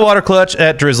 Cutwater Clutch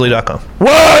at drizzly.com.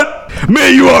 What?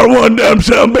 Man, you are one dumb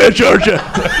son of a bitch, aren't you?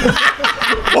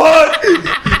 What?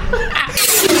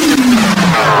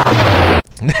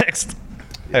 Next.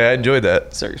 Hey, I enjoyed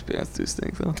that. Circus peanuts do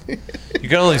stink, though. You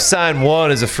can only sign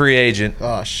one as a free agent.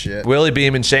 Oh, shit. Willie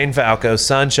Beam and Shane Falco,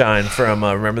 Sunshine from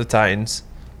Remember the Titans.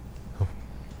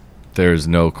 There's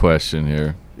no question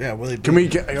here. Yeah, Willie. Can we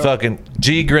get Fucking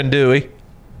G. Grandui.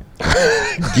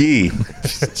 Gee.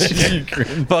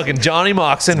 Fucking Johnny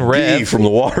Moxon, Rev. Gee from the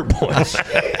Water Boys.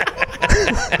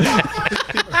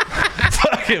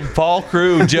 Fucking Paul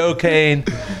Crew, Joe Kane,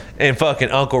 and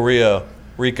fucking Uncle Rico.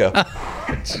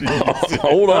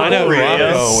 Hold on. I know who I'm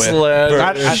going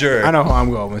with. For sure. I know who I'm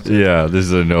going with. Yeah, this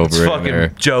is a It's no-brainer.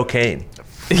 fucking Joe Kane.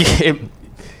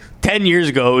 10 years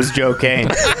ago, it was Joe Kane.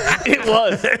 It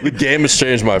was. The game has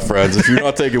changed, my friends. If you're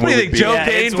not taking What do you Willie think, Joe Beam,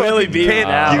 Kane? it's Willie fucking Beam can't-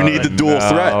 now. you need the dual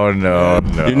threat. Oh, no.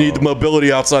 You need the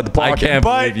mobility outside the I pocket. can't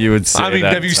believe you would say I mean,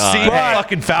 that. have you Todd. seen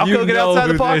fucking Falco You get know outside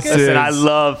the who pocket? this is. Listen, I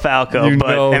love Falco, You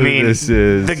but know I who mean, this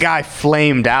is. the guy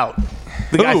flamed out.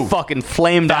 The guy Who? fucking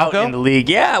flamed Falco? out in the league.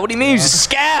 Yeah, what do you mean? He's a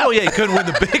scout. Oh yeah, he couldn't win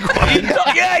the big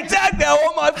one. Yeah, exactly. I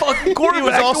want my fucking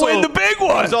quarterback to win the big He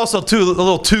one. was also a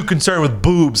little too concerned with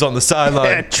boobs on the Yeah,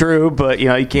 sideline. true, but you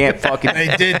know you can't fucking.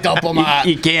 They did dump him out.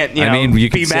 You can't, you know, I mean, you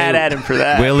be could mad say at him for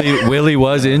that. Willie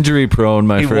was injury prone,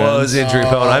 my He friend. was injury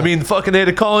prone. I mean, fucking they had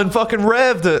to call in fucking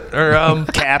Rev or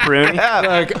Cap Rooney.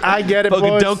 Cap. Look, I get it, Fucking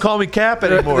boys. don't call me Cap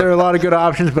There are anymore. a lot of good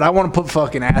options, but I want to put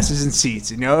fucking asses in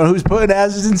seats. You know who's putting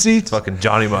asses in seats? Fucking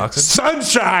Johnny Moxon.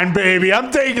 Sunshine, baby.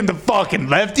 I'm taking the fucking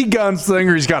lefty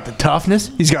gunslinger. He's got the toughness.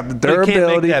 He's got the He can't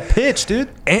durability. make that pitch, dude.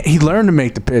 And he learned to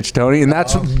make the pitch, Tony, and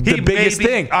that's the biggest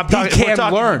thing. He can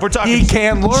learn. He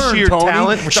can learn, sheer Tony.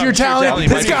 talent. We're Sheer talking talent. He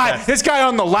might be the This guy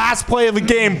on the last play of the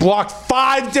game blocked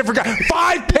 5 different guys,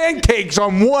 5 pancakes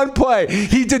on one play.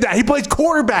 He did that. He plays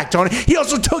quarterback, Tony. He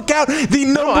also took out the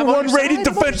number 1 rated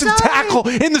defensive tackle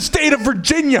in the state of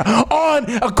Virginia on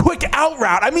a quick out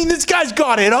route. I mean, this guy's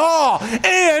got it all,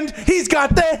 and he's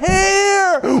got the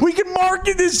hair. We can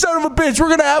market this son of a bitch. We're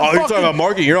gonna have. Oh, you're talking about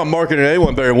marketing. You're not marketing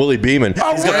anyone better than Willie Beeman.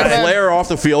 He's got a flare off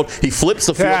the field. He flips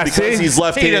the field because he's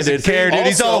left-handed. He doesn't care, dude.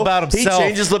 He's all about himself. He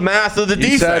changes the math of the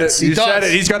defense. You said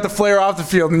it. He's got the flare off the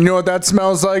field. And you know what that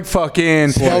smells like?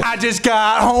 Fucking, I just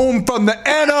got home from the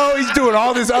NO. He's doing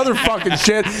all this other fucking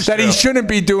shit that he shouldn't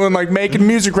be doing, like making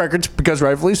music records, because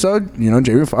rightfully so. You know,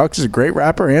 Jamie Foxx is a great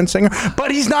rapper and singer,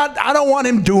 but he's not. I don't want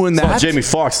him doing that. Jamie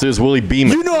Foxx, there's Willie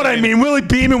Beeman. You know what I mean? Willie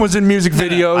Beeman was in music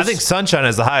videos. I think Sunshine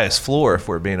has the highest floor, if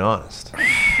we're being honest.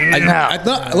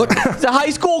 Look, He's a high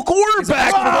school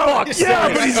quarterback.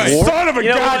 Yeah, but he's the son of a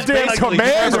goddamn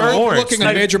commander. overlooking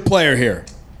a major player here.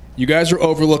 You guys are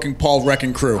overlooking Paul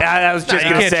Wrecking Crew. I was just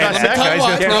going to say Trust that that. guy. He's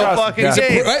gonna throw a fucking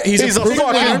game. He's a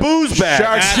fucking booze bag.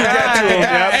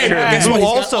 Guess Who what? He's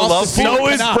also got off loves the field So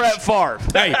is panache. Brett Favre.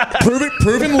 Hey,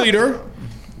 proven leader.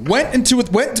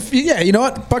 You know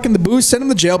what? Fucking the booze sent him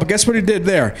to jail, but guess what he did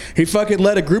there? He fucking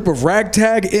led a group of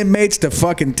ragtag inmates to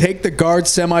fucking take the guard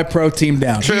semi-pro team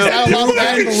down. He's outlawed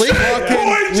that in the league.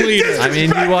 Fucking leader. I mean,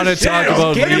 you want to talk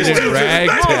about leading ragtag?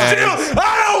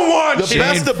 I don't want The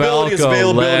best ability is Falco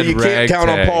availability. You led can't count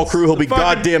on ragtags. Paul Crew. He'll be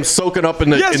goddamn soaking up in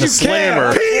the slammer.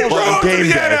 on game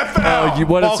day. Oh,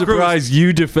 what a surprise!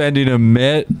 You defending a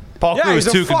mitt. Paul Crew he's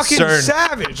is a too fucking concerned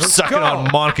savage. Let's sucking go.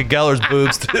 on Monica Geller's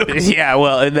boobs too. Yeah,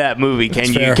 well, in that movie,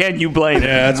 can you blame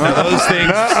it?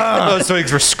 Those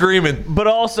things were screaming. But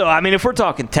also, I mean, if we're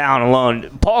talking talent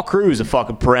alone, Paul Crew is a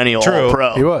fucking perennial True.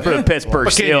 All-Pro He was. for the Pittsburgh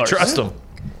But can you Steelers. trust him?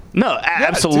 No,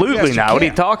 absolutely yes, you not. What are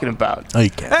you can. talking about?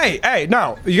 Hey,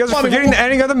 no. You guys are forgetting the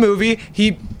ending of the movie.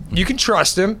 You can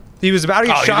trust him. He was about to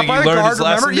get you shot think by he the learned guard. his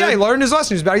lesson, Remember? Yeah, he dude? learned his lesson.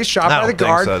 He was about to get shot I by the don't think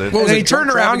guard. so, dude. And then he turned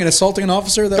around. and assaulting an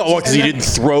officer. Oh, because he didn't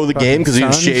throw the game because he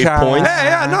didn't shave Sunshine. points.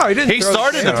 Yeah, no, he didn't. He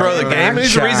started to throw the game.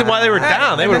 He's the reason why they were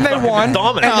down. They And were then they fucking won.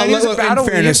 dominant. And then he was In about to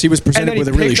fairness, leave, he was and presented then with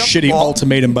a he really picked up the shitty ball.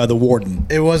 ultimatum by the warden.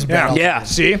 It was bad. Yeah.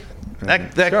 See?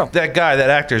 That guy, that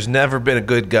actor's never been a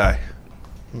good guy.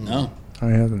 No. I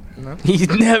haven't. He's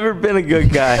never been a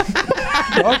good guy.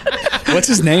 What's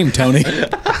his name, Tony?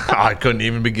 I couldn't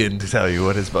even begin to tell you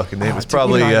what his fucking name is.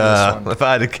 Probably, if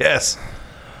I had to guess,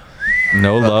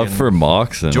 No love for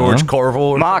Moxon. George huh? Corval.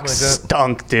 Or Mox something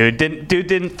stunk, dude.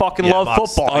 Didn't fucking Yeah, love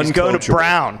Mox football. He's going to uncoachable.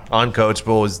 Brown. like that.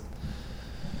 Uncoachable was.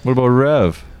 What about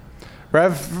Rev?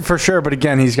 Rev, for sure, but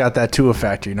again, he's got that Tua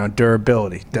factor,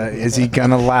 durability. Is he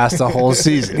going to last the whole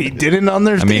season? He didn't on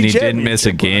their I mean, he state didn't miss a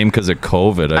championship. game because of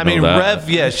COVID. I mean, know that. Rev.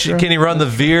 Yeah, can he run the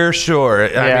veer? Sure.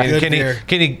 Yeah. I mean,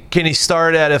 Good can he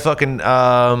start at a fucking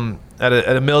at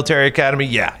a military academy?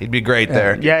 Yeah, he'd be great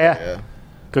there. Yeah.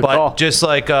 Good But call. just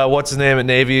like what's his name at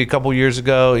Navy a couple years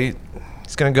ago, he's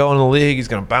going to go in the league. He's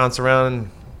going to bounce around. And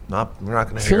we're not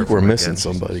going to I hear. feel like from we're him missing again.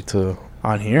 somebody too.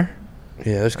 On here?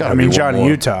 Yeah, there's got to I be mean, one Johnny more.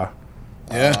 Utah.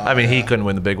 Yeah. I mean, he couldn't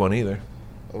win the big one either.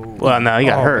 Well, no, he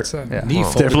got hurt. Knee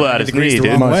Blew out his knee, the dude.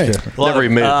 wrong Much way. different. Never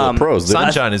even made it to the pros. Did he?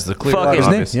 Sunshine is the clear Fucking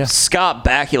obvious. Yeah. Scott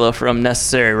Bakula from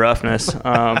Necessary Roughness.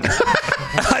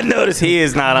 I noticed he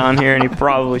is not on here, and he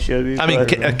probably should be. I mean,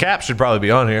 but- Cap should probably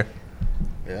be on here.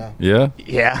 Yeah,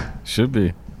 yeah, should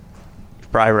be.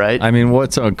 probably right. I mean,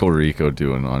 what's Uncle Rico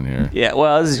doing on here? Yeah,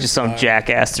 well, this is just some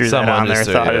jackass threw that Someone on there.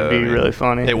 just Thought threw- it'd be yeah, really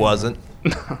funny. It wasn't.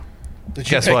 Did you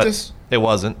Guess pick what? this? It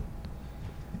wasn't.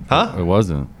 Huh? It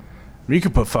wasn't. You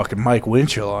could put fucking Mike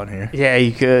Winchell on here. Yeah,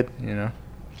 you could. I'd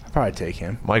probably take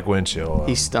him. Mike Winchell.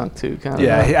 He stunk too, kind of.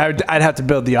 Yeah, I'd have to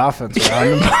build the offense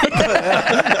around him.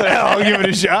 I'll give it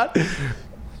a shot.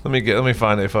 Let me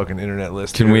find a fucking internet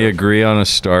list. Can here we of- agree on a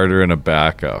starter and a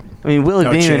backup? I mean, Willie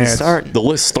No Beeman is chance. starting. The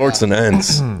list starts and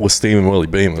ends with Steve and Willie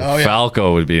Beeman. Oh, yeah.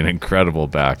 Falco would be an incredible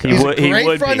backup. He He's would- a he great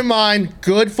would friend be. of mine,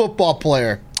 good football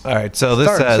player. All right, so this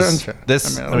Start has Sunshine.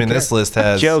 this. I I mean, mean, this list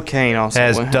has Joe Kane also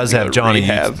does had have to Johnny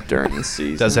rehab during the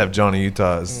season. does have Johnny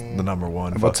Utah as the number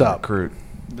one. What's fucking up? recruit?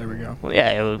 There we go. Well, yeah,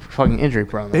 it was fucking injury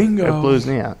prone. Bingo. It blew his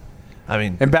knee out. I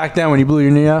mean, And back then, when you blew your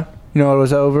knee out, you know what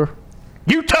was over?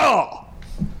 Utah,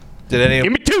 did any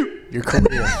give me two. Your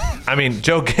career. I mean,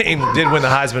 Joe Kane did win the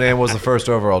Heisman and was the first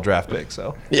overall draft pick.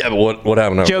 So Yeah, but what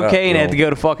happened? Joe Kane had to go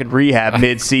to fucking rehab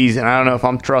mid-season. I don't know if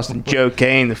I'm trusting Joe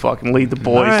Kane to fucking lead the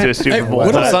boys to a Super Bowl. what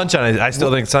about- Sunshine, I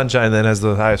still think Sunshine then has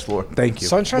the highest floor. Thank you.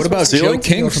 What about Joe Ceiling?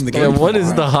 King from the Yeah, game? what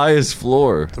is the highest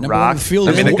floor? Number one in the field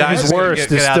I mean, the is- guy's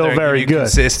worst is out still there and very give you good.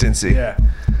 Consistency. Yeah.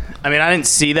 I mean, I didn't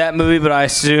see that movie, but I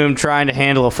assume trying to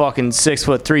handle a fucking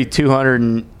 6'3",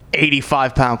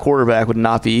 285-pound quarterback would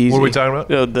not be easy. What are we talking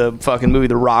about? The fucking movie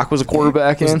The Rock was a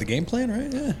quarterback Was it in. the game plan,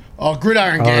 right? Yeah. Oh,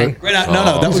 Gridiron Gang.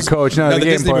 No, that was the coach, no, the the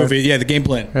game Disney plan. movie. Yeah, the game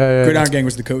plan. yeah, Gridiron Gang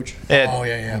was the coach. Ed. Oh,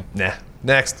 yeah. Nah.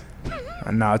 Next.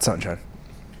 No, it's Sunshine.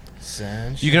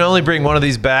 You can only bring one of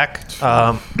these back.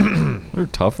 They're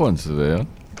tough ones today, huh?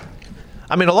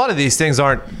 I mean, a lot of these things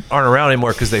aren't around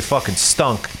anymore because they fucking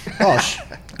stunk.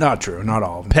 Not true. Not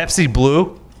all of them. Pepsi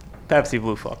Blue. Pepsi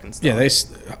Blue fucking stuff. Yeah,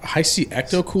 High C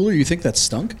Ecto Cooler. You think that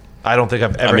stunk? I don't think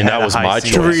I've ever. I mean, had that a was high my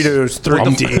C. choice. Doritos,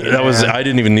 3D. That was. I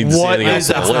didn't even need to see What anything is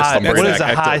else on the a list. high- I'm bringing what is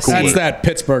back a high Ecto C? Cooler. That's that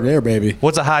Pittsburgh air, baby.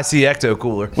 What's a high C Ecto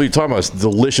Cooler? What are you talking about? It's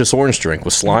delicious orange drink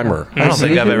with Slimer I don't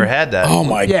think I've ever had that. Oh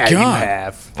my Yeah, you god!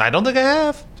 have. I don't think I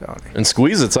have. and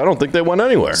Squeeze-Its. I don't think they went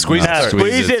anywhere. Squeeze Nah, it.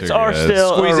 Squeeze-Its are good.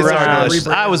 still Squeeze it. around.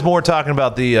 I was more talking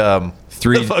about the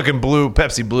the fucking blue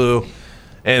Pepsi Blue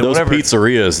and Those whatever.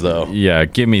 pizzerias, though. Yeah,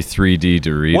 give me 3D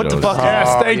Doritos. What the fuck?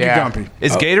 Yes, thank yeah. you, Gumpy.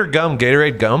 Is Gator gum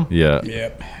Gatorade gum? Yeah.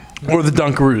 Yep. Or the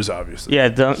Dunkaroos, obviously. Yeah,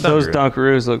 those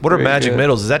Dunkaroos look What are pretty Magic good.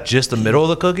 Middles? Is that just the middle of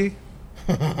the cookie?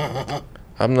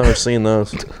 I've never seen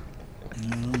those.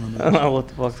 I don't know what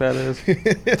the fuck that is.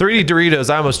 3D Doritos.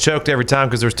 I almost choked every time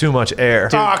because there's too much air.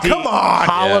 Ah, come on.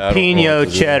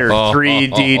 Jalapeno cheddar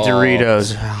 3D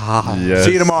Doritos. Yes,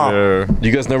 See you tomorrow. sir.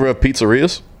 You guys never have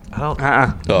pizzerias? I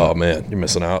don't. Oh man, you're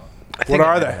missing out. What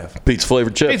are they? Pizza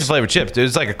flavored chips. Pizza flavored chips, dude.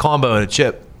 It's like a combo and a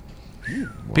chip.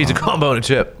 Pizza combo and a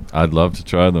chip. I'd love to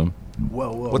try them.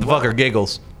 What the fuck are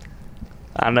giggles?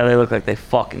 I know they look like they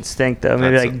fucking stink though.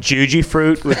 Maybe That's like Juji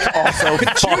fruit, which also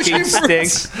fucking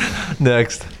stinks.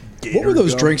 Next. What were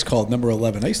those drinks called? Number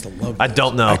 11. I used to love. I those.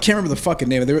 don't know. I can't remember the fucking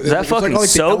name. They were, Is that it was fucking like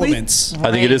the Sobe? Elements.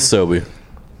 I think it is Sobe.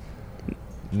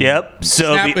 Yep.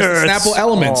 So Snap, the Earths. Snapple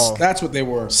Elements. That's what they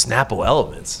were. Snapple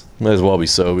Elements. Might as well be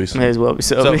Sobeys. May as well be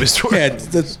Sobe. Sobeys store. Yeah,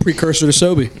 the precursor to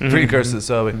Sobe. Precursor to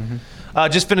Sobe.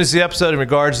 Just finished the episode in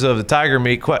regards of the tiger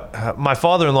meat. My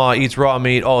father-in-law eats raw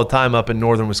meat all the time up in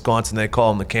northern Wisconsin. They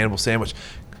call them the cannibal sandwich.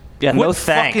 Yeah, Quit no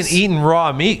thanks. fucking eating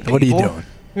raw meat. What are you people. doing?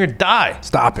 You're gonna die.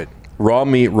 Stop it. Raw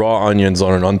meat, raw onions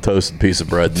on an untoasted piece of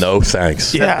bread. No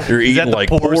thanks. Yeah. You're Is that eating the like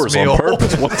poorest pores meal? on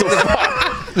purpose. What the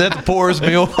fuck? That's the poorest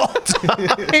meal of all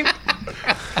time.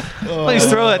 Please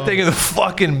throw that thing in the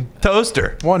fucking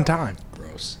toaster. One time.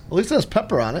 At least it has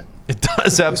pepper on it. It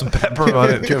does have some pepper on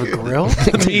it. Do you have a grill?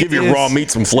 Give your raw meat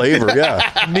some flavor.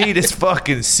 Yeah. Meat is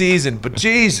fucking seasoned, but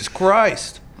Jesus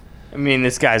Christ. I mean,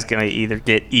 this guy's gonna either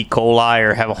get E. coli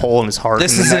or have a hole in his heart.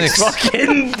 This in is the an next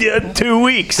fucking 2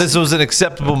 weeks. This was an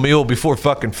acceptable meal before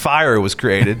fucking fire was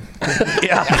created.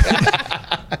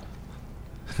 yeah.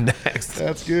 Next.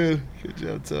 That's good. Good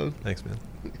job, Toad. Thanks, man.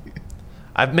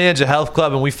 I manage a health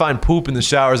club, and we find poop in the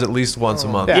showers at least once a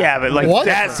month. Yeah, but like What?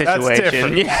 that situation.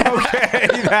 different. Yeah. Okay,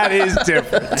 that is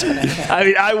different. I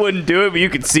mean, I wouldn't do it, but you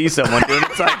could see someone doing it.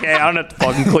 It's like, hey, I don't have to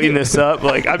fucking clean this up.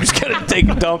 Like, I'm just gonna take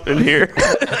a dump in here.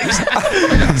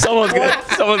 someone's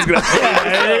gonna.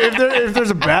 If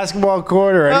there's a basketball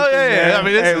court or anything, yeah. I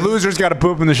mean, hey, it's- loser's got to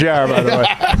poop in the shower, by the way.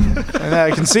 And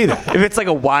I can see that. If it's like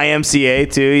a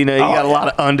YMCA too, you know, you got a lot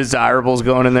of undesirables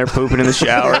going in there pooping in the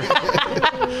shower.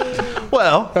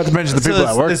 Well, Not to mention the people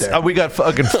that work there. we got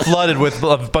fucking flooded with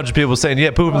a bunch of people saying,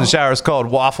 "Yeah, poop in the shower is called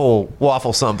waffle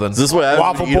something." Is this what happens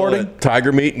Waffle when you eat all boarding? that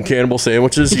tiger meat and cannibal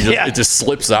sandwiches? Yeah. It just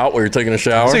slips out while you're taking a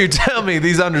shower. So you're telling me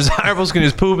these undesirables can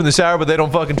just poop in the shower, but they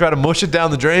don't fucking try to mush it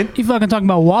down the drain? You fucking talking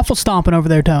about waffle stomping over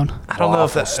there, Tone? I don't know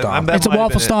if that. stomp. that It's a might have waffle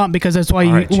been it. stomp because that's why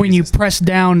you, right, when you Jesus. press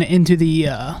down into the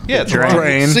Yeah,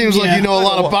 Drain. Seems like Yeah. you know a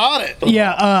lot about it.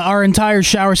 our entire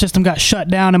shower system got shut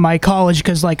down in my college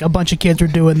because like a bunch of kids were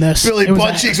doing this. Billy It was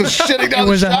butt a- cheeks was shitting it down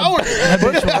the was a shower.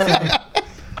 habitual thing.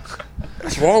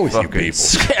 What's wrong with you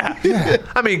people? Yeah.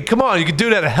 I mean, come on, you can do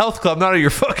that at a health club, not at your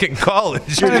fucking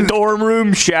college. Dorm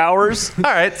room showers. All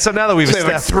right, so now that we've Like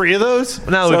established, 3 of those?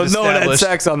 now that So we've no one had established,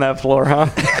 sex on that floor, huh?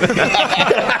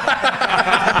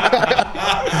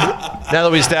 now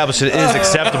that we established it is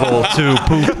acceptable to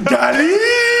poop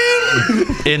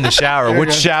in the shower,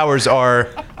 which showers are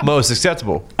most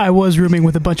acceptable? I was rooming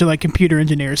with a bunch of like computer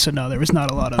engineers, so no, there was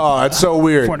not a lot of Oh, that's so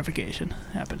weird. fortification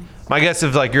happening. My guess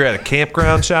is like you're at a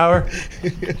campground shower,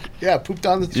 Yeah, poop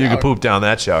down the shower. you can poop down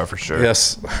that shower for sure.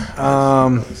 Yes.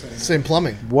 Same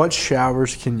plumbing. What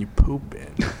showers can you poop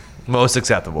in? Most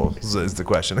acceptable is the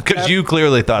question. Because you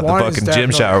clearly thought the One is fucking gym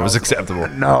definitely shower was acceptable.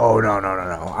 acceptable.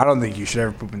 No. I don't think you should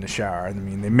ever poop in the shower. I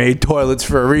mean, they made toilets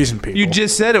for a reason, people. You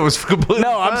just said it was completely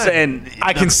No, I'm fine. saying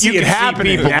I can see it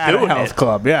happening people at a doing health it.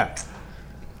 club, yeah.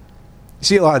 You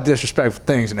see a lot of disrespectful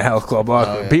things in a health club.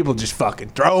 People just fucking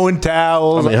throwing I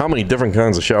towels. mean, how many different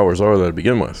kinds of showers are there to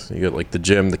begin with? You got like the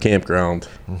gym, the campground.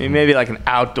 Maybe like an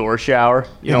outdoor shower.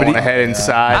 You don't but want to head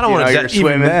inside. I don't you want know, to you're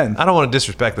swimming. I don't want to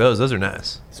disrespect those. Those are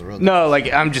nice. No,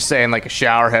 like I'm just saying, like a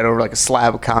shower head over like a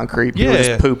slab of concrete. People Yeah, just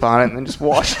yeah. poop on it and then just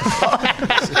wash it off.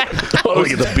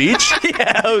 Like at the beach?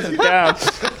 Yeah, hose it down.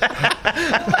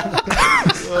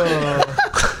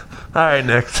 All right,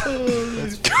 next.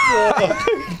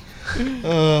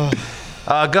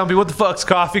 Gumpy, what the fuck's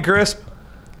coffee crisp?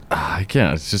 I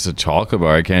can't. It's just a chocolate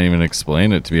bar. I can't even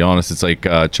explain it, to be honest. It's like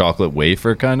chocolate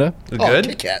wafer, kind of. Good.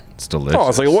 Kit Kat. It's delicious. Oh,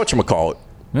 it's like a whatchamacallit.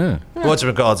 Yeah.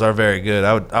 Whatchamacallits are very good.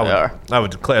 I are.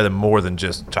 would declare them more than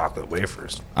just chocolate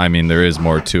wafers. I mean, there is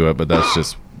more to it, but that's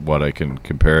just what I can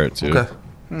compare it to. Okay.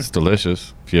 It's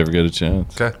delicious if you ever get a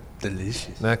chance. Okay.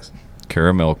 Delicious. Next.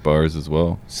 Caramel bars as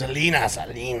well. Selena.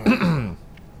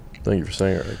 Thank you for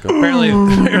saying it. Right, go.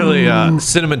 Apparently,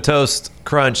 cinnamon toast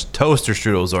crunch toaster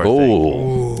strudels are a thing.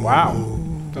 Oh, Wow.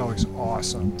 That looks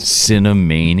awesome.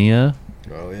 Cinnamania.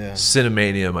 Oh yeah.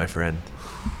 Cinnamania, my friend.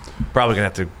 Probably gonna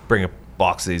have to bring a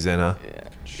box of these in, huh?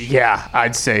 Yeah,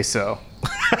 I'd say so.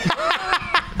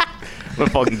 I'm gonna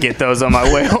fucking get those on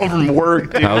my way home from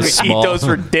work, dude. How I'm gonna small? eat those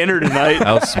for dinner tonight.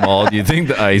 How small do you think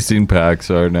the icing packs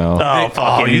are now? Oh,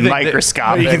 fucking you think that-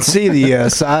 microscopic. You can see the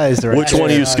size. which one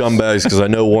of you scumbags? Because I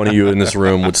know one of you in this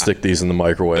room would stick these in the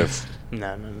microwave.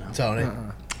 No. Tony.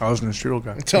 I was in a strudel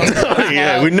guy. Tony.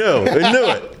 Yeah, we knew. We knew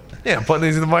it. Yeah, I'm putting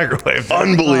these in the microwave.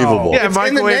 Unbelievable. Yeah, It's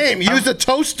in the microwave. name. Use a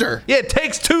toaster. Yeah, it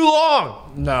takes too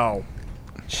long. No.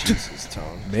 Jesus,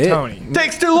 Tony. Tony.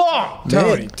 Takes too long.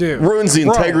 Tony, dude. Ruins the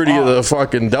integrity of the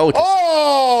fucking delicacy.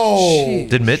 Oh.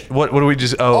 Did Mitt? What do we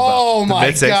just? Oh Did my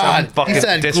Mitt say God. something fucking He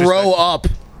said, disrespect- "Grow up."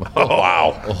 Oh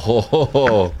wow.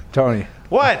 Oh, Tony,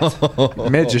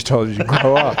 What? Mid just told you to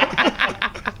grow up.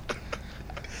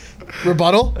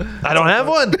 Rebuttal. I don't have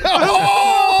one.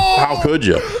 How could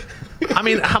you? I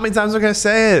mean, how many times am I gonna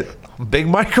say it? I'm a big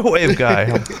microwave guy.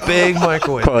 I'm a big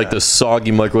microwave. Probably like the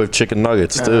soggy microwave chicken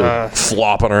nuggets, too.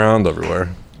 Flopping around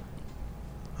everywhere.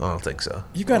 I don't think so.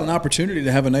 You've got an opportunity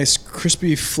to have a nice,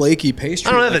 crispy, flaky pastry.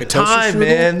 I don't have like the a toaster time, strudel.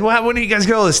 man. Why? When do you guys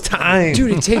get all this time?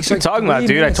 Dude, it takes What are like you talking about, 3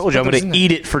 dude? I minutes told you I'm to put gonna those in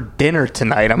eat it for dinner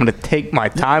tonight. I'm gonna take my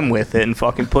time with it and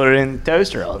fucking put it in the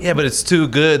toaster. Yeah, but it's too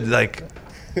good. Like,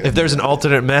 if there's an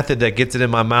alternate method that gets it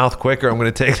in my mouth quicker, I'm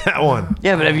gonna take that one.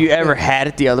 Yeah, but have you ever had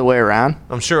it the other way around?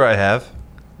 I'm sure I have.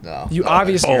 No. You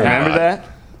obviously have. Remember that?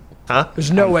 Huh?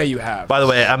 There's no way you have. By the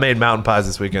way, I made mountain pies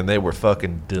this weekend. They were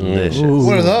fucking delicious.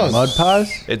 What are those? Mud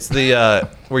pies? It's the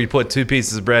where you put 2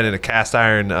 pieces of bread in a cast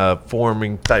iron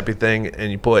forming type of thing,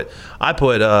 and I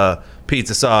put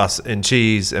pizza sauce and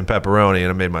cheese and pepperoni, and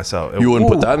I made myself. You wouldn't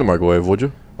put that in the microwave, would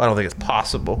you? I don't think it's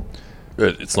possible.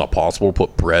 It's not possible to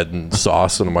put bread and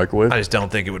sauce in a microwave. I just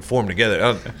don't think it would form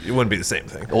together. It wouldn't be the same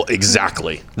thing. Well,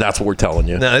 exactly. That's what we're telling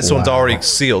you. No, this one's already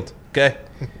sealed. Okay,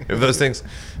 if those things.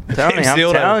 Tony, became I'm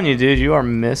sealed, telling you, dude, you are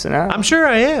missing out. I'm sure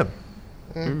I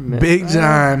am, Big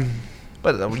time.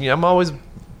 but I'm always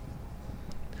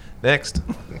next.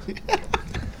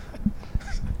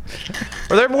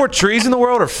 Are there more trees in the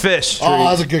world or fish? Oh,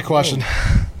 that's a good question.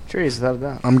 Trees, without a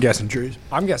doubt. I'm guessing trees.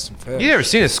 I'm guessing fish. You ever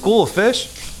seen a school of fish?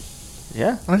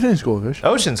 Yeah. I've seen school of fish.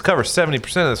 Oceans cover 70%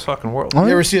 of this fucking world. You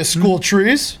ever see a school of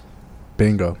trees?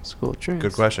 Bingo. School of trees.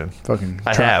 Good question. Fucking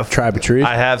I have. tribe of trees.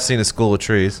 I have seen a school of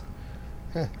trees.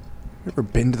 You ever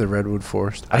been to the redwood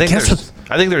forest? I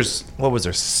think there's what was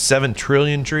there 7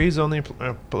 trillion trees on the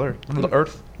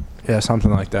Earth? Yeah, something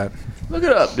like that. Look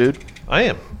it up, dude. I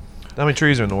am. How many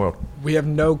trees are in the world? We have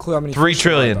no clue how many 3 fish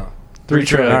there are, trillion. though. 3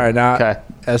 trillion. All right, now Okay.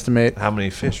 estimate. How many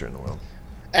fish are in the world?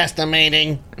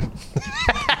 Estimating.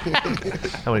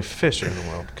 How many fish are in the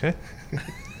world? Okay.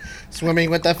 Swimming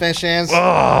with the fishes.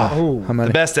 Oh, How many?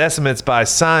 the best estimates by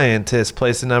scientists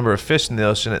place the number of fish in the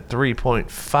ocean at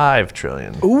 3.5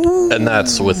 trillion. And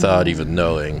that's without even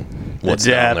knowing what's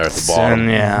down there at the Depths bottom. and,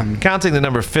 yeah. Counting the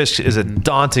number of fish is a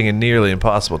daunting and nearly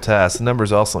impossible task. The number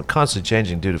is also constantly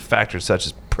changing due to factors such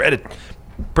as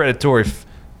predatory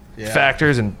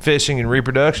factors and fishing and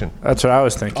reproduction. That's what I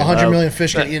was thinking. 100 million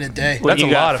fish get eaten a day. Well, That's you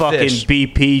a got lot of fucking fish.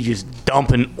 BP just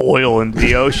dumping oil into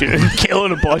the ocean and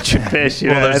killing a bunch of fish. You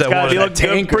know, there's that's that gotta one be in looking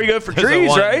that good, pretty good for There's trees,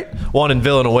 one, right? One in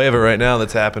Villanueva right now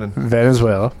that's happening.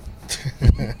 Venezuela.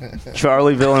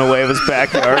 Charlie Villanueva's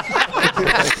backyard.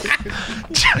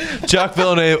 Chuck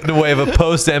Villanueva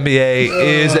post NBA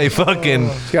is a fucking.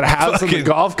 He's got a house on the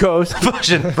Gulf Coast.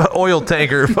 Fucking oil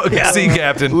tanker, fucking sea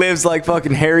captain. Lives like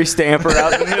fucking Harry Stamper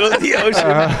out in the middle of the ocean.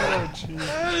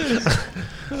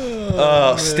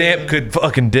 Stamp could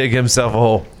fucking dig himself a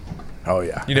hole. Oh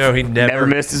yeah. You know, he Never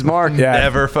missed his mark. Yeah.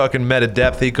 never fucking met a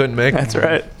depth he couldn't make. That's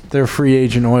right. They're free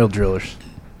agent oil drillers.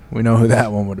 We know who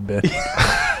that one would have been.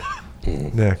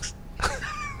 Next.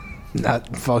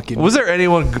 Not fucking. Was there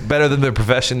anyone better than their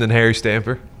profession than Harry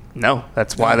Stamper? No,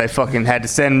 that's why they fucking had to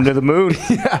send him to the moon.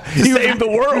 Yeah, Save the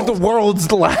world. He was the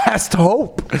world's last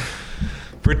hope.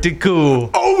 Pretty cool.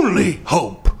 Only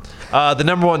hope. The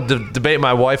number one debate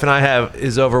my wife and I have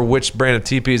is over which brand of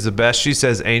TP is the best. She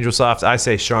says Angel Soft. I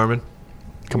say Charmin.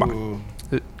 Come on.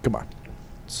 Come on.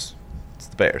 It's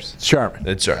the Bears. Charmin.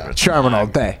 It's Charmin. Charmin all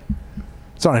day.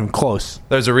 It's not even close.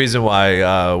 There's a reason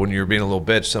why when you're being a little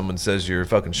bitch, someone says you're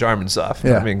fucking Charmin soft.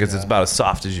 Yeah. I mean, because it's about as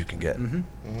soft as you can get.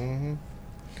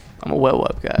 I'm a wet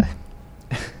wipe guy.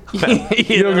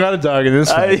 You don't got a dog in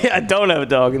this fight. I don't have a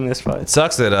dog in this It fight.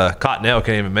 sucks that Cottonelle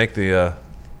can't even make the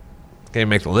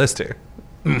list here.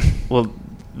 Well,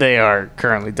 they are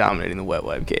currently dominating the wet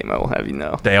wipe game. I will have you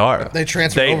know. They are. They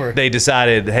transferred over. They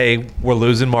decided, hey, we're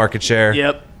losing market share.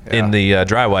 Yep. In the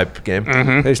dry wipe game.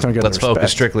 They just don't get Let's the respect.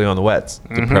 focus strictly on the wets.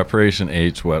 The Preparation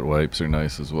H wet wipes are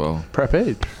nice as well. Prep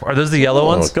aid. Are those the yellow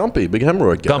ones? Gumpy, big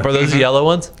hemorrhoid guy. Gump, are those the yellow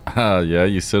ones? Yeah,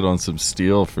 you sit on some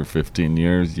steel for 15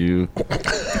 years, you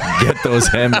get those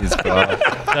Hemis, bro.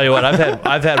 Tell you what,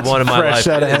 I've had one in my Fresh life.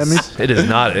 set of It is- Hemis? It is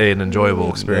not an enjoyable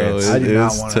experience. I It do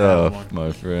not is wanna have tough,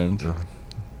 my friend.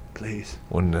 Please.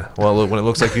 When it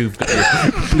looks like you've got your,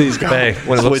 Please go. hey,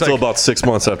 when it Wait looks till like about 6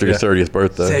 months after your 30th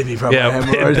birthday. Save me from my yeah,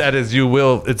 hemorrhoids. that is you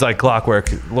will. It's like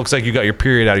clockwork. It looks like you got your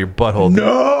period out of your butthole.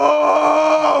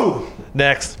 No!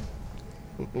 Next,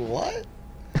 What?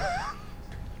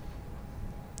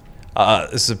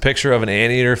 this is a picture of an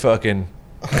anteater fucking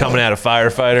coming out of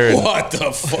firefighter. And, What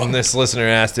the fuck? and this listener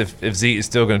asked if Zeke is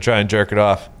still going to try and jerk it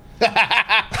off.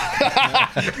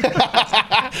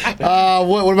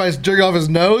 What am I jerking off his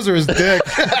nose or his dick?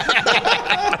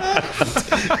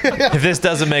 If this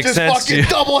doesn't make Just sense to fucking you,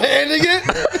 double-handing it?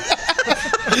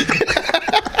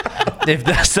 if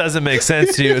this doesn't make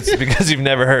sense to you, it's because you've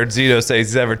never heard Zito say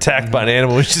he's ever attacked by an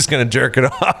animal. He's just going to jerk it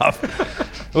off,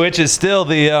 which is still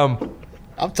the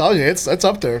I'm telling you, it's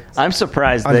up there. I'm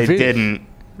surprised they Undefeated. didn't.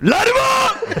 Light him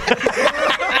up!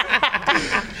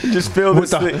 Just feel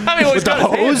this thing. I mean, well, he's got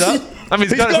his hands up. I mean,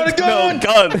 he's got a gun. No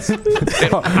guns.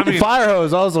 I mean, Fire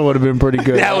hose also would have been pretty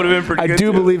good. That would have been pretty I good,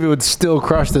 do too. believe it would still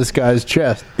crush this guy's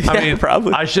chest. I mean,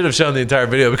 probably. I should have shown the entire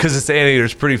video because this anteater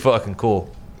is pretty fucking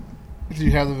cool. Do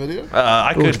you have the video?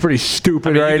 I It looks could. pretty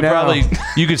stupid You right could now. probably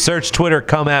you could search Twitter,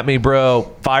 come at me,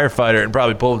 bro, firefighter, and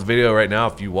probably pull up the video right now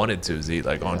if you wanted to, Z,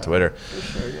 like on Twitter.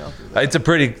 It's a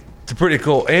pretty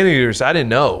cool anteaters. I didn't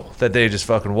know that they just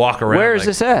fucking walk around. Where is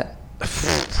this at?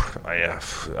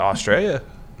 Australia,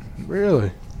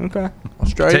 Really? Okay.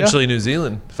 Australia? potentially New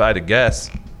Zealand, if I had to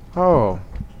guess. Oh.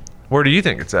 Where do you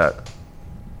think it's at?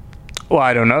 Well,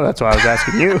 I don't know. That's why I was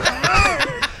asking you.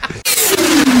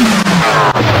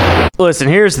 Listen,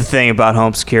 here's the thing about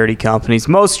home security companies.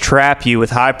 Most trap you with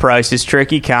high prices,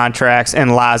 tricky contracts,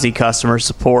 and lousy customer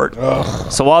support.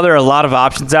 So while there are a lot of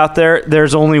options out there,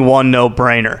 there's only one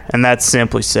no-brainer, and that's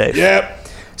Simply Safe. Yep.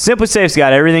 Simply Safe's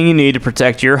got everything you need to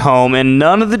protect your home and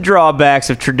none of the drawbacks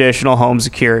of traditional home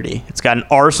security. It's got an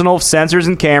arsenal of sensors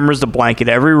and cameras to blanket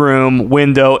every room,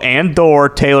 window, and door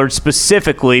tailored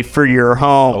specifically for your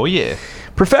home. Oh yeah.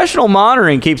 Professional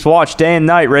monitoring keeps watch day and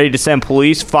night, ready to send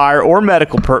police, fire, or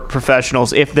medical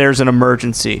professionals if there's an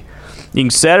emergency. You can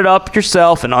set it up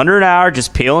yourself in under an hour.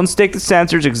 Just peel and stick the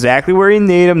sensors exactly where you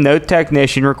need them. No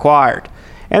technician required.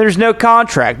 And there's no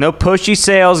contract, no pushy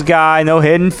sales guy, no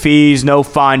hidden fees, no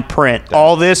fine print.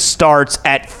 All this starts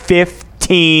at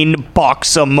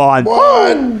 $15 a month.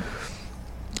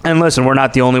 And listen, we're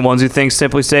not the only ones who think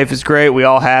Simply Safe is great. We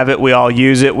all have it. We all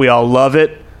use it. We all love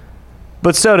it.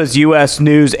 But so does U.S.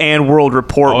 News and World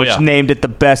Report, which named it the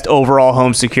best overall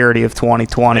home security of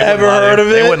 2020. Ever heard of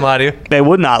it? They wouldn't lie to you. They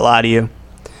would not lie to you.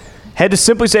 Head to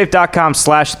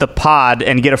simplysafe.com/thepod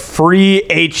and get a free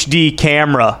HD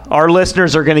camera. Our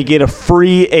listeners are going to get a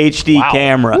free HD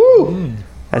camera.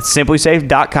 That's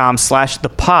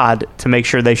simplysafe.com/thepod to make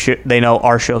sure they know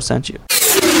our show sent you.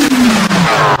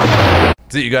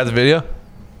 You got the video?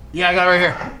 Yeah, I got it right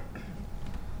here.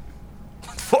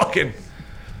 Fucking.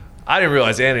 I didn't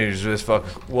realize anteaters were this fucking.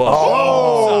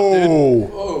 Whoa. What's up,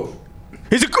 dude?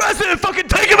 He's aggressive. Fucking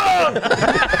take him out.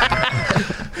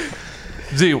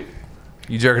 Z,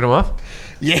 you jerking him off?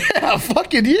 Yeah,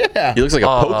 fucking yeah. He looks like a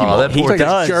Pokemon. that poor He's like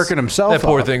does. jerking himself. That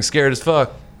poor off. thing's scared as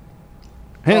fuck.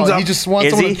 Hands Oh, up. he just wants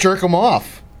Is someone he? to jerk him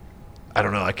off. I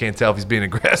don't know. I can't tell if he's being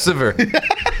aggressive or.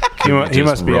 He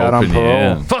must be out on roping you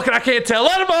parole. in. Fucking, I can't tell.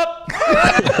 Let him up.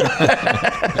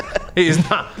 He's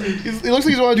not. He looks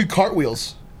like he's want to do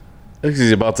cartwheels. Looks like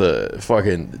he's about to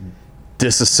fucking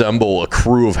disassemble a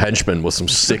crew of henchmen with some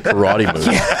sick karate moves.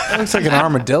 That looks like an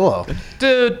armadillo.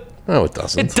 Dude, No, it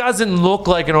doesn't. it doesn't look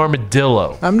like an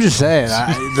armadillo. I'm just saying,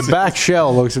 the back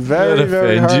shell looks very,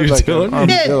 very offend hard you, like Dylan? an Yeah,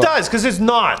 armadillo. it does, because it's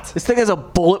not. This thing has a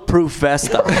bulletproof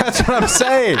vest on. That's what I'm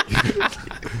saying.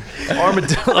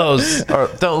 Armadillos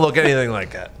don't look anything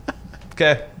like that.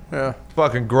 Okay? Yeah.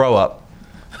 Fucking grow up.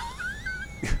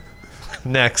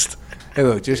 Next. Hey,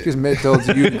 look, just because Mitt told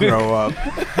you to grow up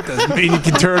doesn't mean you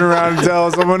can turn around and tell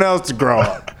someone else to grow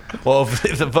up. Well,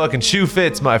 if the fucking shoe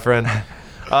fits, my friend.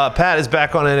 Pat is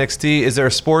back on NXT. Is there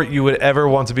a sport you would ever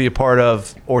want to be a part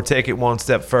of or take it one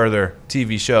step further,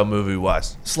 TV show,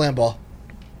 movie-wise? Slam ball.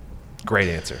 Great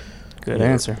answer. Good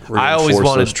answer. I always Reinforce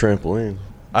wanted... those trampolines.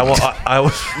 I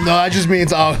was... No, that just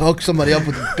means I'll hook somebody up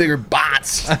with bigger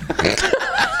bots.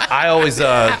 I always,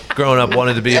 growing up,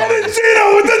 wanted to be on...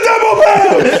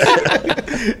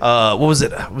 what was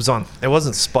it? It was on... It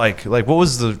wasn't Spike. Like, what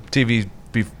was the TV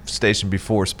station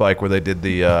before Spike where they did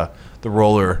the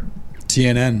roller...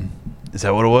 TNN. Is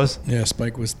that what it was? Yeah,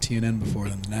 Spike was TNN before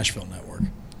then, the Nashville Network.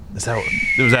 Is that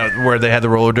was that where they had the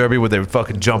roller derby where they would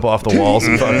fucking jump off the walls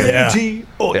and fucking...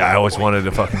 Yeah, I always wanted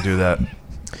to fucking do that.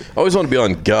 I always want to be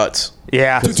on Guts.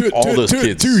 Yeah. All those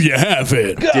kids Do you have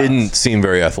it? didn't seem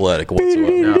very athletic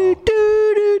whatsoever. No.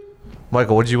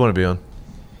 Michael, what did you want to be on?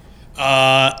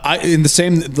 I in the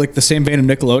same vein of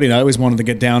Nickelodeon, I always wanted to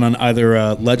get down on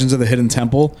either Legends of the Hidden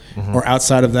Temple or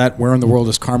outside of that, Where in the World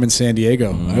is Carmen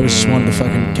Sandiego? I always just wanted to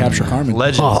fucking capture Carmen.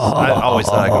 Legends. I always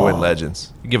thought I could win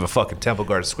Legends. You give a fucking temple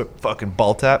guard a fucking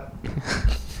ball tap.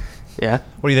 Yeah.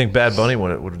 What do you think Bad Bunny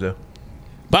would do?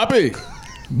 Papi,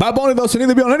 Bad Bunny doesn't need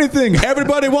to be on anything.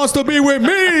 Everybody wants to be with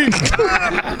me.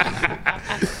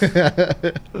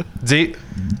 Z.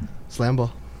 Slam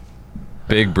ball.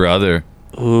 Big Brother.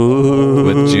 Ooh.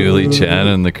 With Julie Chen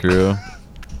and the crew.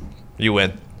 You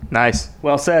win. Nice.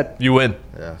 Well said. You win.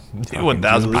 Yeah. You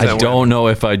 1,000%. I don't know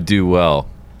if I'd do well,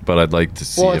 but I'd like to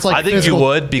see Well, if it's like I think physical- you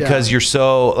would because yeah. you're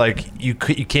so like you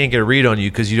can't get a read on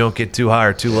you because you don't get too high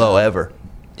or too low ever.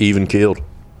 Even keeled.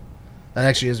 That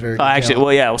actually is very good. Actually, talent.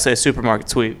 well, yeah, we'll say a supermarket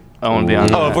sweep. I want to be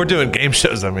on Oh, that. if we're doing game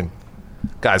shows, I mean,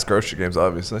 guys, grocery games,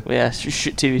 obviously. Yeah,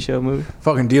 shit TV show movie.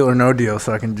 Fucking Deal or No Deal,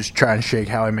 so I can just try and shake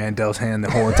Howie Mandel's hand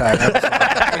the whole entire episode.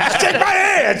 Shake my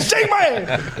hand! Shake my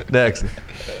hand! Next.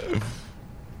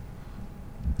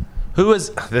 Who has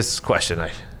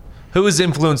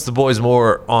influenced the boys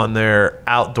more on their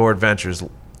outdoor adventures?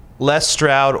 Les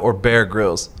Stroud or Bear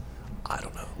Grylls? I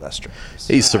don't know. Les Stroud.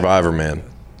 He's Survivor, man.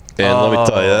 And let me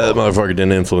tell you, that motherfucker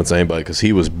didn't influence anybody because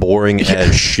he was boring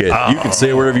as shit. You can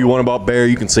say whatever you want about Bear.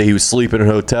 You can say he was sleeping in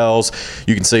hotels.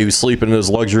 You can say he was sleeping in his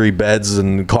luxury beds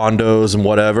and condos and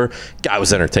whatever. Guy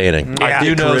was entertaining. I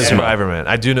do know Charisma. Survivor Man.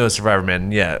 I do know Survivor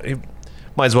Man. Yeah, he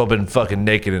might as well have been fucking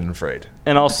naked and afraid.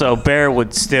 And also, Bear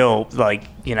would still, like,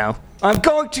 I'm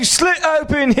going to slit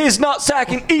open his nutsack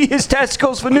and eat his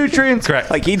testicles for nutrients.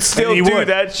 Correct. Like, he'd still And he do would.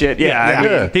 that shit. Yeah. I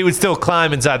mean, He would still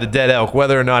climb inside the dead elk.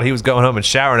 Whether or not he was going home and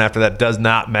showering after that does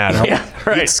not matter. yeah,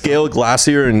 right. He'd scale a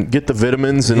glacier and get the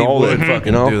vitamins and He all would that. fucking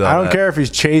You know? do that. I don't care if he's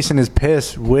chasing his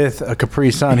piss with a Capri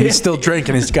Sun. He's still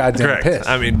drinking his goddamn Correct. piss.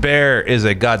 I mean, Bear is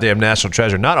a goddamn national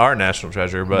treasure. Not our national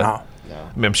treasure, but No.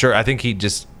 I mean, I'm sure. I think he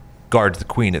just guards the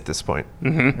queen at this point.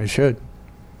 He should.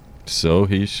 so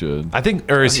he should. I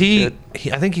think, or is he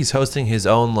I think he's hosting his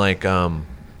own like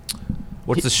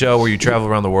what's the show where you travel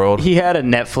around the world? He had a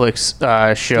Netflix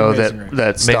show Amazing Race.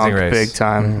 that stunk Race. big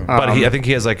time. But I think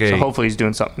he has like a. So hopefully he's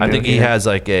doing something I new. think he has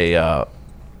like a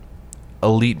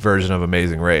elite version of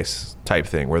Amazing Race type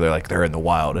thing where they're in the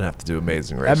wild and have to do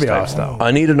Amazing Race That'd be type awesome. stuff.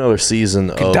 I need another season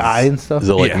of die and stuff?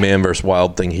 the Yeah. Man vs.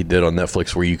 Wild thing he did on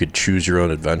Netflix where you could choose your own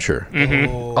adventure.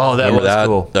 Oh, that Remember was that?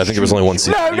 cool. I think it was only one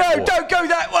season. No, don't go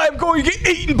that way. I'm going to get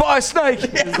eaten by a snake.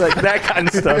 It's like that kind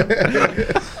of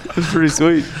stuff. It's pretty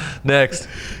sweet. Next.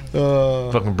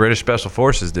 Fucking British Special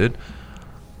Forces, dude.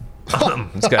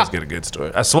 This guy's got a good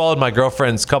story. I swallowed my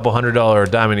girlfriend's couple $100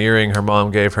 diamond earring her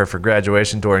mom gave her for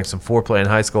graduation during some foreplay in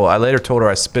high school. I later told her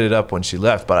I spit it up when she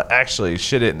left, but I actually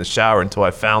shit it in the shower until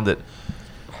I found it.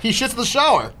 He shits in the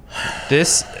shower.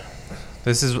 This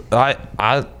is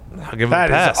I'll give him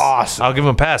That a is pass. awesome. I'll give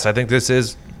him a pass. I think this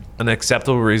is an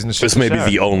acceptable reason to shit This in may the be shower.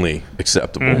 the only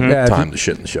acceptable Yeah, if time you- to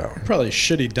shit in the shower. Probably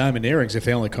shitty diamond earrings if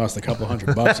they only cost a couple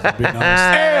 $100. If I'm being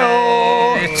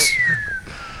honest.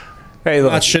 Hey,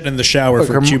 look. Not shitting in the shower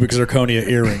for cubic zirconia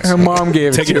earrings. Her mom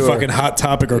gave it Take to it to her. fucking Hot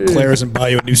Topic or Claire's and buy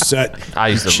you a new set. I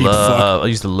used to Cheap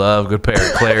love a good pair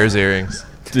of Claire's earrings.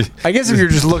 I guess if you're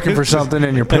just looking for something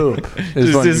in your poop.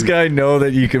 Does this guy know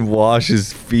that you can wash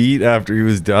his feet after he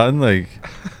was done? Like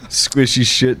squishy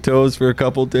shit toes for a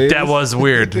couple days? That was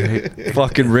weird.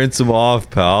 Fucking rinse them off,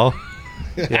 pal.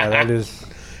 Yeah, that is.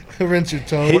 Rinse your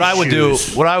toes. What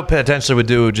I would potentially would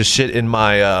do, just shit in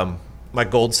my my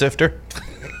gold sifter.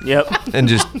 Yep. And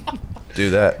just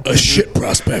do that. A shit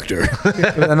prospector.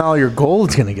 Then all your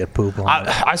gold's gonna get poop on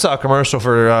it. I saw a commercial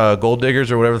for Gold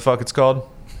Diggers or whatever the fuck it's called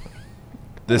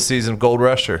this season of Gold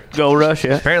Rush. Gold Rush,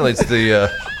 yeah. Apparently it's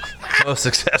the most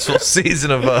successful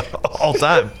season of all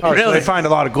time. Oh, really? So they find a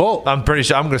lot of gold. I'm pretty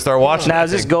sure I'm going to start watching. Now,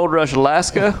 is this Gold Rush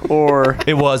Alaska or?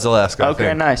 It was Alaska.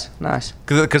 Okay, nice.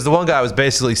 Because the one guy was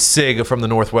basically Sig from the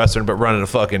Northwestern, but running a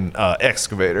fucking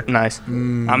excavator. Nice.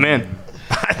 I'm in.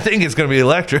 I think it's going to be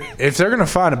electric. If they're gonna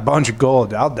find a bunch of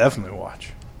gold, I'll definitely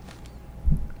watch.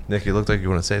 Nick, you looked like you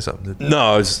want to say something. No,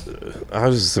 I was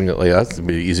just thinking like that's gonna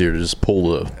be easier to just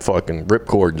pull the fucking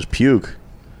ripcord and just puke.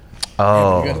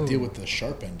 Oh. You got to deal with the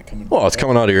sharp end coming. Well, it's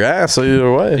coming out of your ass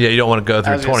either way. Yeah, you don't want to go I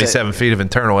through was gonna 27 feet of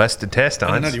internal I don't know.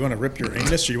 intestines. Do you want to rip your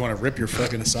anus or you want to rip your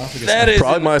fucking esophagus? That is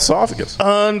Probably my esophagus.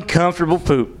 uncomfortable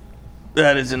poop.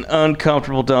 That is an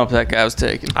uncomfortable dump that guy was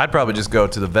taking. I'd probably just go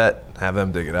to the vet, have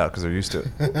them dig it out because they're used to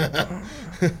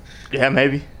it. Yeah,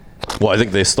 maybe. Well, I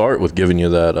think they start with giving you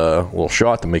that little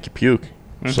shot to make you puke.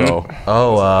 So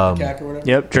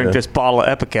Yep, drink this bottle of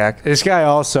Epicac. This guy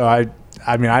also,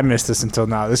 I mean, I missed this until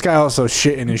now. This guy also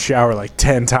shit in his shower like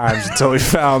 10 times until he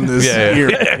found this ear.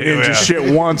 He didn't just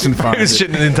shit once and found He was it.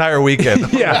 shitting an entire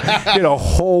weekend. Yeah, he had a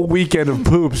whole weekend of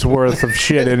poops worth of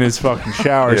shit in his fucking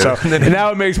shower. Yeah. So and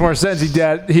now it makes more sense. He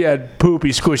had poopy,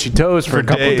 squishy toes for a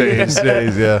couple days.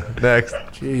 Yeah. Next.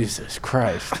 Jesus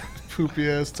Christ. Poopy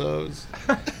ass toes.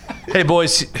 Hey,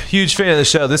 boys, huge fan of the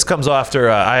show. This comes after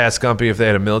I asked Gumpy if they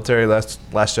had a military last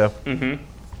show. Mm-hmm.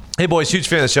 Hey, boys, huge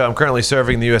fan of the show. I'm currently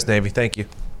serving in the U.S. Navy. Thank you.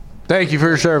 Thank you for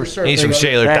your service. He's from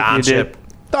Shaler Thank you, Township.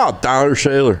 Oh, Dollar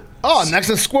Shaler. Oh, next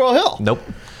to Squirrel Hill. Nope.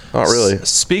 Not really.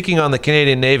 Speaking on the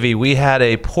Canadian Navy, we had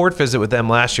a port visit with them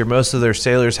last year. Most of their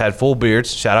sailors had full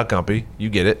beards. Shout out Gumpy. You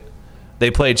get it.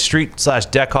 They played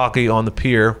street/deck hockey on the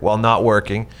pier while not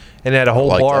working, and had a whole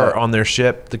bar that. on their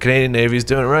ship. The Canadian Navy's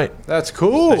doing it right. That's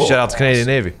cool. Shout out to Canadian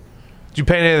Navy. Did you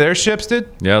paint any of their ships, dude?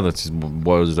 Yeah, that's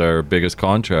was our biggest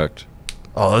contract.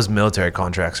 Oh, those military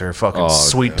contracts are fucking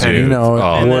sweet dude. too. You know,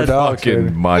 Oh, we're the dogs, fucking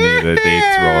dude. money that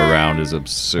they throw around is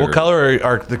absurd. What color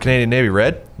are the Canadian Navy?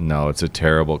 Red? No, it's a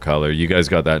terrible color. You guys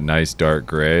got that nice dark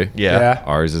gray. Yeah.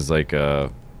 Ours is like a.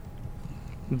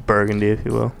 Burgundy, if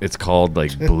you will. It's called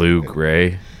like blue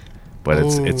gray, but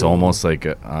it's almost like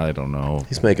I don't know.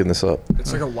 He's making this up.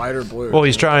 It's like a lighter blue. Well,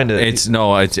 he's trying to.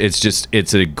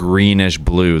 It's a greenish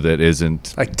blue that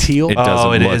isn't. Like teal. It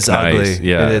doesn't it look is nice. ugly.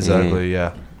 Yeah, It is ugly.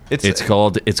 Yeah. It's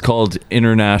called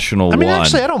International I mean, One.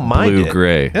 actually, I don't mind blue it.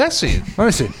 gray. It actually, Let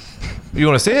me see. you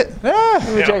want to see it? Yeah.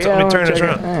 Let me turn this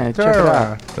around. Turn it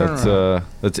around.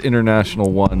 That's International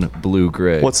One blue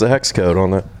gray. What's the hex code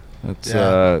on that? That's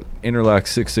Interlac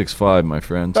 665, my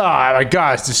friend. Oh my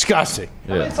God, it's disgusting.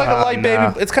 Yeah. It's like a light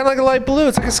baby. It's kind of like a light blue.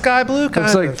 It's like a sky blue kind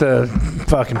It's like the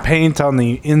fucking paint on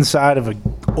the inside of an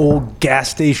old gas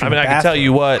station. I mean, I can tell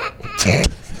you what.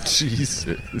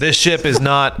 Jesus. This ship is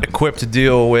not equipped to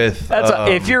deal with. That's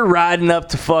if you're riding up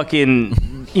to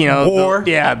fucking, War.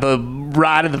 the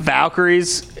ride of the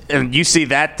Valkyries, and you see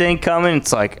that thing coming,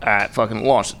 it's like, all right, fucking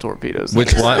launch the torpedoes.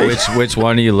 Which one? Which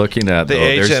one are you looking at? the Though?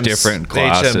 There's different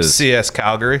classes. HMCS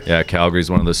Calgary. Yeah, Calgary's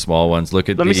one of the small ones. Let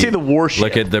me see the warship.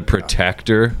 Look at the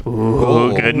Protector.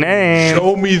 Ooh, good name.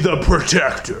 Show me the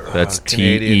protector. That's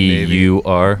Canadian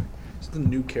TEUR. The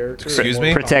new character. Excuse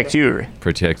me. Protect you.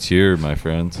 Protecture, my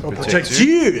friends. Protect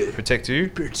you. Protect you.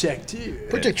 Protect you.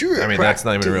 Protect you. I mean, that's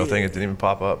not even a real thing. It didn't even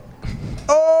pop up.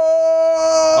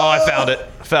 Oh! Oh, I found it.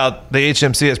 I found the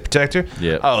HMCS Protector.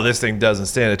 Yeah. Oh, this thing doesn't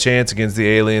stand a chance against the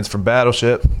aliens from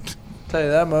Battleship. Tell you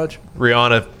that much.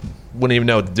 Rihanna wouldn't even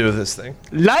know what to do with this thing.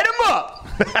 Light them up.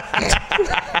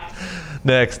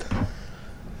 Next.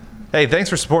 Hey, thanks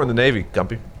for supporting the Navy,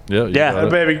 Gumpy. Yeah, you Yeah. got it.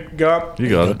 Baby, go up. You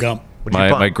got it. Gump. What'd you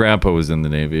My bump? grandpa was in the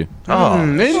Navy. Oh,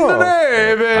 In the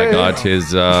Navy. I got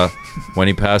his when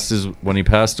he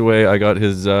passed away. I got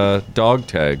his dog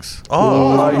tags.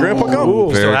 oh, Grandpa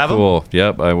Gump. Very have 'em? cool.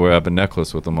 Yep, I have a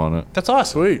necklace with them on it. that's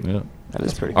awesome. Sweet. Yeah. That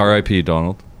is pretty cool. R.I.P.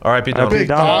 Donald. R.I.P. Donald. Big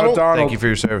Donald. Thank you for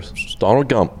your service. Donald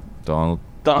Gump. Donald.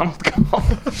 Donald.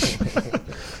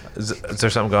 Is there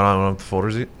something going on with the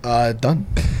folders? Done.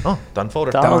 Oh, done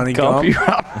folder. Donnie Gumpy Gump.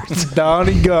 Roberts.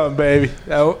 Donnie Gump, baby.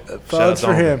 That Shout out votes for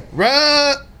Donald. him.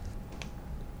 Right.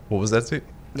 What was that, Steve?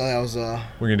 No, that was We're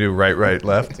gonna do right,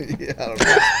 left. yeah, I don't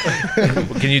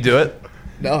know. Can you do it?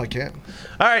 No, I can't.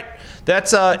 All right,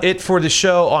 that's it for the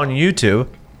show on YouTube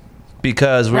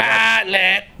because we're left,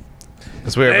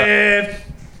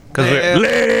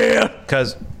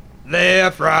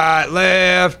 right,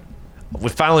 left. We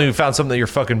finally found something that your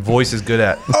fucking voice is good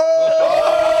at.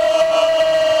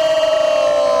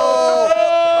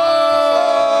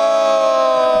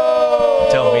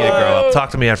 Tell me to grow up.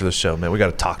 Talk to me after the show, man. We got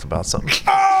to talk about something. Meet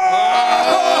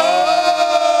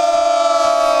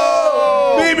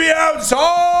me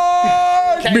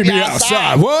outside. Meet me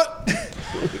outside. What?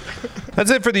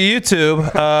 That's it for the YouTube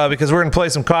because we're going to play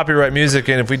some copyright music,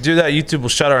 and if we do that, YouTube will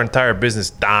shut our entire business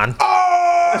down.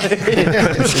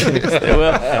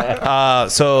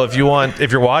 So if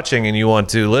you're watching and you want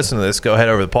to listen to this, go head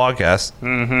over to the podcast.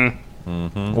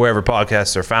 Wherever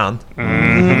podcasts are found.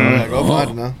 Yeah, go find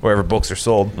it now. Wherever books are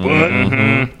sold.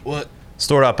 What?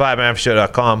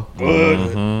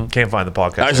 Store.pipemanafshow.com. Can't find the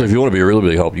podcast. Actually, if you want to be a really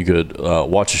big help, you could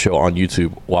watch the show on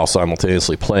YouTube while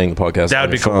simultaneously playing the podcast. That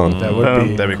would be cool.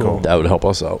 phone. That'd be cool. That would help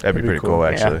us out. That'd be pretty cool,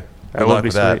 actually. Yeah. Good luck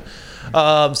with that.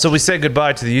 So we say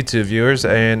goodbye to the YouTube viewers,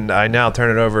 and I now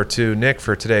turn it over to Nick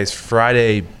for today's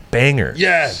Friday banger.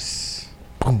 Yes.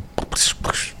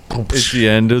 It's the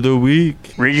end of the week.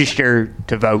 Register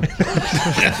to vote.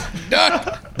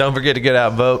 Don't forget to get out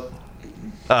and vote.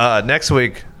 Next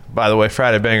week, by the way,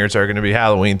 Friday bangers are going to be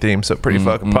Halloween themed, so pretty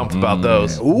fucking pumped about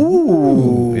those.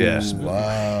 Ooh. Yes.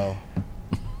 Wow.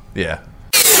 Yeah.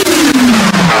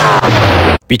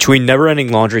 Between never-ending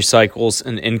laundry cycles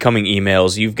and incoming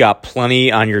emails, you've got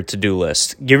plenty on your to-do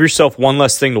list. Give yourself one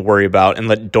less thing to worry about and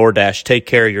let DoorDash take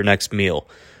care of your next meal.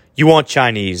 You want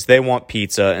Chinese, they want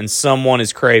pizza, and someone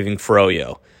is craving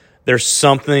froyo. There's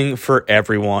something for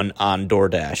everyone on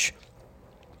DoorDash.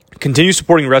 Continue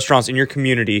supporting restaurants in your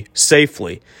community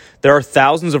safely. There are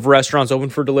thousands of restaurants open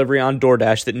for delivery on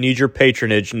DoorDash that need your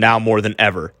patronage now more than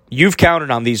ever. You've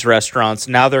counted on these restaurants,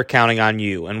 now they're counting on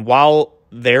you. And while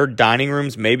their dining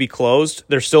rooms may be closed,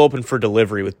 they're still open for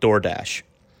delivery with DoorDash.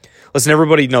 Listen,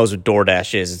 everybody knows what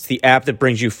DoorDash is. It's the app that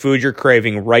brings you food you're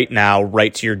craving right now,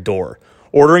 right to your door.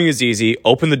 Ordering is easy.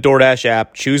 Open the DoorDash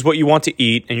app, choose what you want to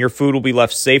eat, and your food will be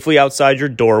left safely outside your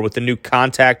door with the new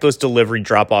contactless delivery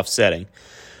drop-off setting.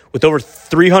 With over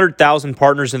 300,000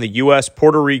 partners in the U.S.,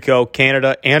 Puerto Rico,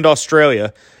 Canada, and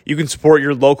Australia, you can support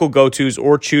your local go-tos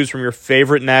or choose from your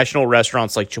favorite national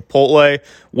restaurants like Chipotle,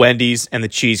 Wendy's, and the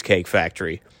Cheesecake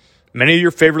Factory. Many of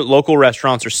your favorite local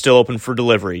restaurants are still open for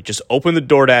delivery. Just open the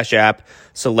DoorDash app,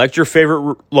 select your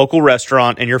favorite local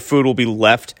restaurant, and your food will be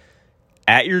left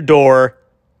at your door.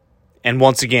 And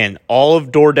once again, all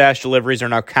of DoorDash deliveries are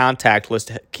now contactless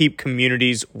to keep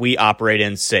communities we operate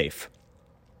in safe.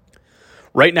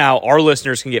 Right now, our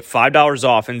listeners can get $5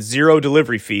 off and zero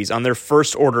delivery fees on their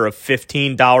first order of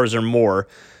 $15 or more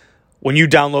when you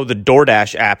download the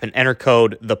DoorDash app and enter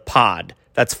code THEPOD.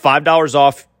 That's $5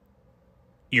 off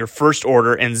your first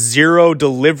order and zero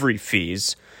delivery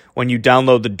fees when you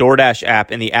download the DoorDash app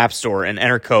in the App Store and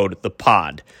enter code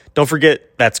THEPOD. Don't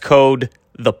forget, that's code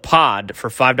THEPOD for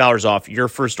 $5 off your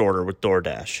first order with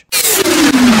DoorDash.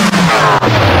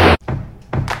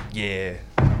 Yeah.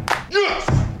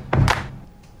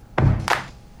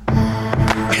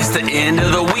 It's the end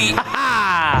of the week.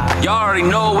 Y'all already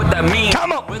know what that means.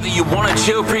 Come on. Whether you want to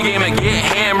chill pregame and get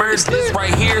hammered, this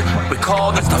right here, we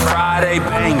call this the Friday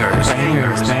Bangers.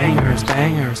 Bangers, bangers,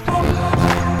 bangers.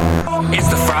 It's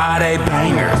the Friday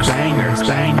Bangers. Bangers,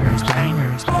 bangers,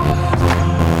 bangers.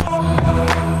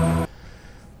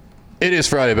 It is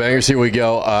Friday Bangers. Here we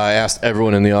go. I asked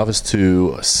everyone in the office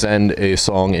to send a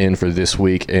song in for this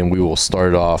week, and we will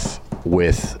start off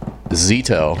with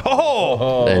Zito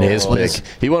and his pick.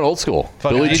 He went old school.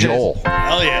 Fucking Billy DJs. Joel.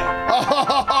 Hell yeah.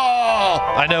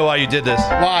 I know why you did this.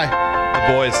 Why?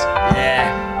 The boys.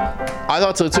 I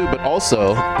thought so too, but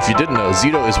also, if you didn't know,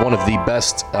 Zito is one of the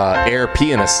best air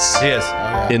pianists He is.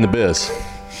 in the biz.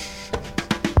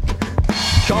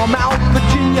 Come out,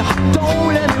 Virginia,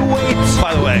 don't let me wait.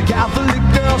 By the way, Catholic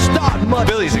girl start much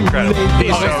Billy's incredible.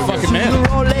 He's so good. fucking man.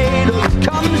 Sooner or later it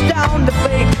comes down to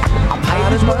fate. I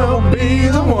might as well be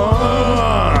the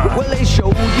one. Well, they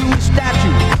showed you a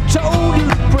statue, told you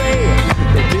to pray.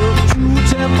 They built you a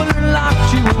temple and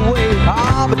locked you away.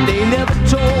 Ah, but they never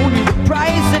told you the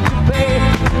price that you pay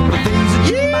for things that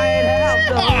you might have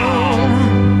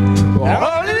done.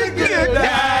 Only the good die.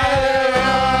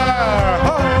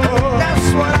 That's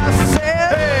what I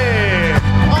said.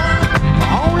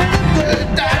 Only the good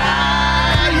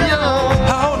die young.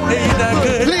 Only the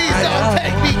good Please don't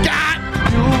take me, God.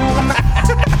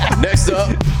 Next up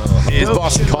is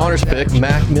Boston Connor's pick,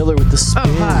 Mac Miller with the spin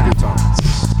guitars.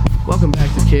 Welcome back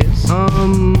to kids.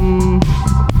 R.I.P.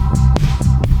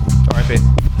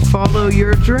 Follow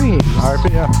your dreams.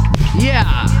 RP, yeah.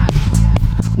 Yeah.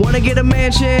 Wanna get a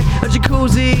mansion, a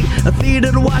jacuzzi, a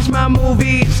theater to watch my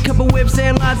movies, couple whips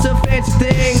and lots of fancy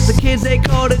things. The kids they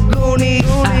call the Goonies.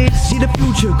 I see the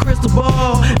future, crystal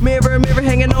ball, mirror, mirror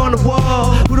hanging on the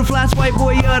wall. Who the fly white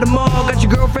boy of the mall? Got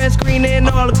your girlfriend screening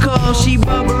all the calls. She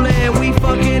bubbling, we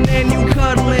fucking and you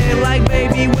cuddling. Like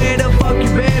baby, where the fuck you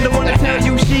been? Don't wanna tell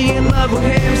you she in love with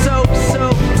him. So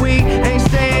we ain't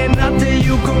saying nothing.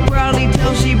 You can probably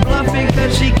tell she bluffing,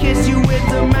 cause she kissed you with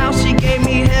the mouth. She gave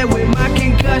me head with my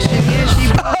concussion. Yeah,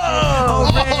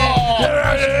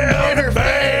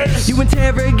 she you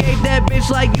interrogate that bitch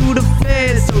like you the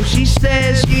Fed. So she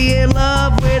says she in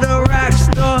love with a rock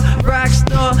star.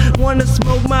 Wanna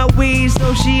smoke my weed,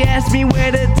 so she asked me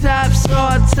where the tops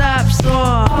are.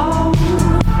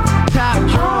 Top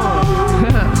drawer.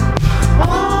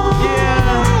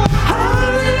 Yeah.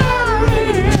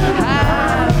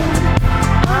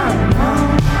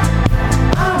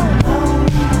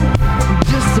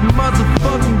 Just a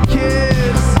motherfucking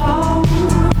kiss.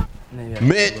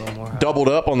 Mitt doubled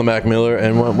up on the Mac Miller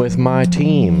and went with my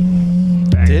team.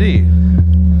 Did he?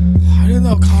 I didn't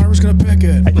know Connor was gonna pick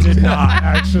it. I did not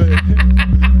actually.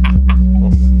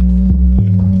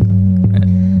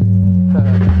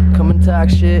 Come and talk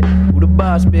shit. Who the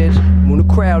boss, bitch? Move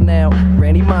the crowd now.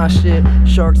 Randy Moss shit.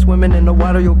 Shark swimming in the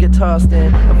water, you'll get tossed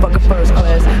in. I'm fucking first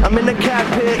class. I'm in the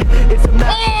cockpit. It's a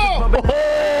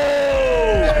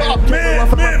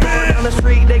on the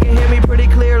street, they can hear me pretty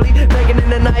clearly. Making in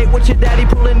the night with your daddy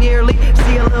pulling yearly.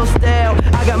 See a little style,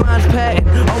 I got mine's patent.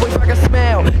 Always rock a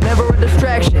smile, never a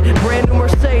distraction. Brand new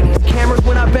Mercedes, cameras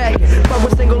when I back it. Fuck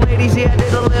with single ladies, yeah, I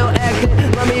did a little acting.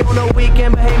 Love me on the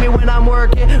weekend, behave me when I'm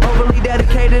working. Overly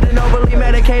dedicated and overly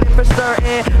medicated for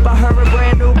certain. By her a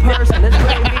brand new person, it's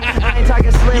baby. I ain't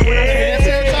talking slim when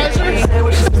I say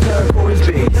sandwiches and turquoise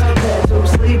beats. Had to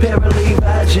sleep, hair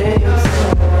Levi jeans.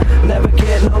 Never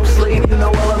get no sleep, you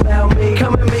know all about me.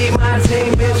 Come and meet my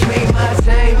team, bitch, meet my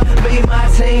team. Meet my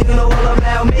team, you know all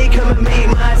about me. Come and meet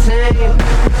my team.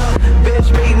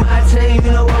 Bitch, meet my team,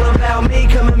 you know all about me.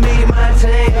 Come and meet my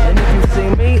team. And if you see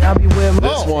me, I'll be with my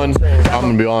This one, I'm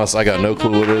gonna be honest, I got no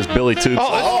clue what it is. Billy Tubes.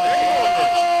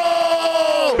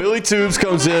 Billy Tubes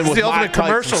comes in with the my ultimate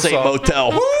commercial State song.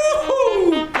 Motel.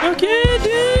 Okay,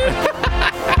 dude.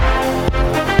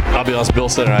 I'll be honest, Bill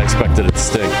said it, I expected it to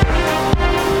stink.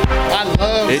 I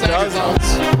love It does.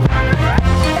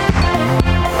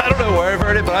 I don't know where I've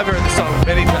heard it, but I've heard the song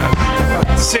many times.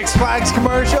 Six Flags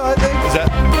commercial, I think. Is that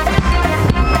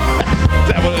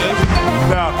what it is?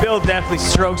 No, Bill definitely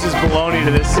strokes his baloney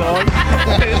to this song.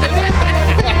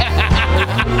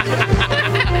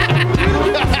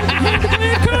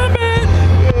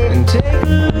 And take a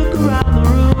look around the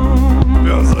room.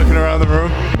 Bill's looking around the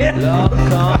room. Love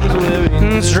comes with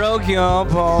me. Stroke you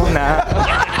up all night.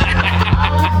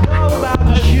 About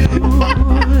the shoes.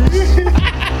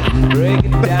 Break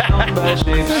it down by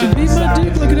shapes and Be my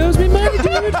dude, look at those, be my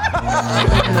dude.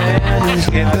 sizes.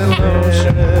 Get the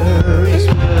motion very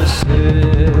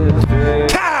specific.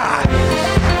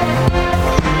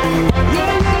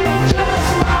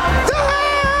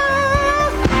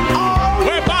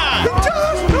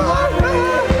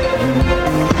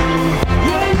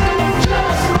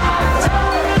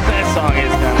 That song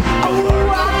is done.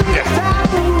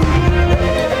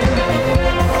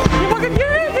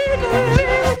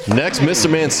 Next, Mr.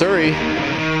 Mansouri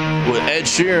with Ed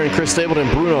Sheeran, Chris Stapleton,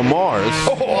 Bruno Mars.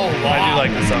 I do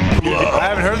like this song. I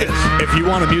haven't heard this. If you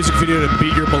want a music video to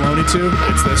beat your baloney to,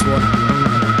 it's this one.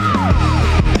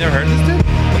 Never heard this dude?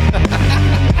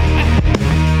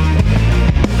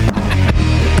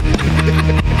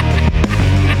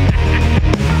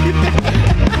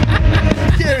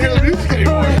 Can't hear the music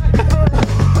anymore.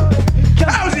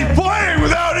 How's he playing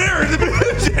without hearing the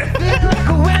music?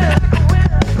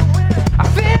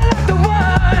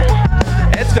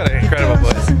 Ed's got an incredible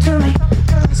voice.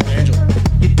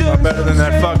 Better than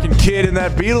that fucking kid in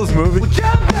that Beatles movie.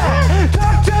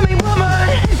 Talk to me, woman.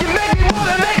 You make me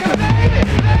wanna make a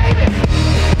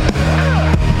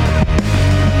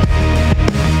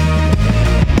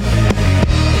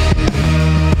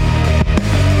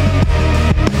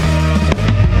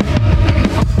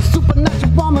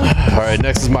All right,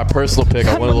 next is my personal pick.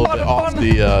 I went a little bit off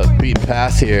the beaten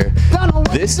path here.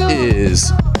 This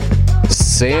is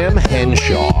Sam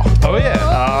Henshaw. Oh, yeah.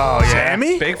 Oh, yeah.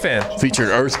 Sammy? Big fan. Featured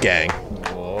Earth Gang.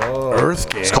 Earth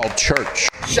Gang. It's called Church.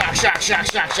 Shock, shock, shock,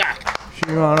 shock, shock.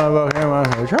 You wanna fuck him on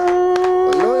her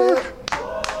church?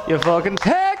 You fucking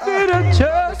take me to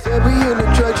church. Said we in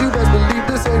the church, you best believe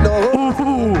this ain't no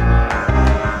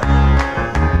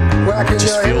It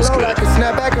just feels good.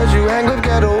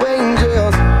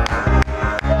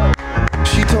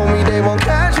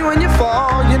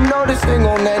 sing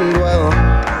on that and dwell.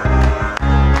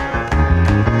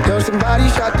 Yo, somebody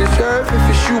shot the sheriff. If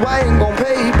it's you, I ain't gon'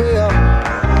 pay bail.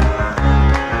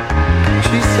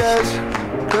 She says,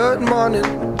 good morning,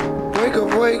 wake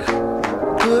up, wake.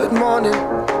 Good morning,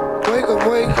 wake up,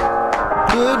 wake.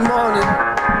 Good morning,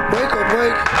 wake up,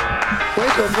 wake.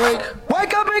 Wake up, wake.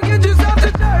 Wake up and get yourself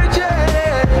to church, yeah.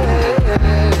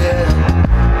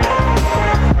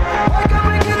 Wake up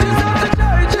and get yourself to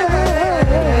church, yeah.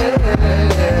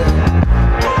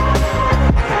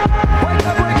 Wake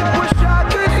up, wish I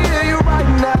could hear you right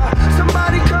now.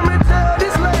 Somebody come and tell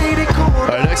this lady cool. All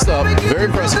right, next up, very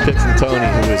impressive pick from Tony,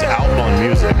 who is out on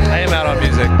music. I am out on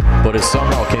music. But has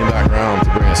somehow came back around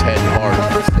to bring us Head and Heart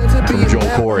from Joel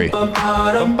Corey. It's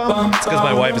because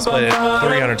my wife has played it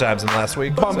 300 times in the last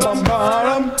week. Oh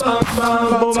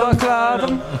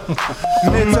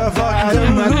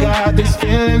my God, these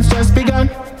feelings just begun.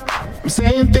 I'm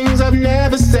saying things I've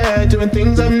never said, doing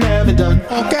things I've never done.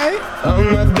 Okay. Oh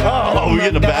my God. Oh, we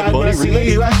get a Bad Bunny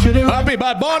remix. Happy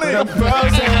Bad Bunny. I'm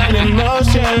frozen in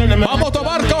motion. Vamos a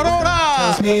tomar Corona.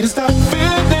 Tells me to stop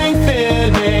feeling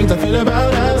feelings I feel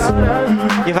about us.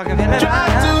 You fucking feel it? Try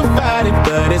to fight it,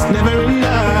 but it's never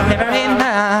enough. Never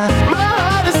enough. My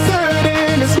heart is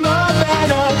hurting, it's more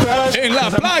than a crush. En la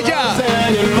playa.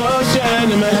 Frozen in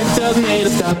motion, and my head tells me to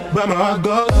stop, but my heart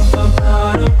goes.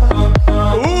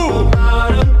 Ooh.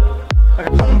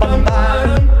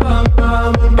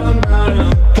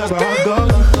 Cause my heart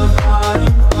goes.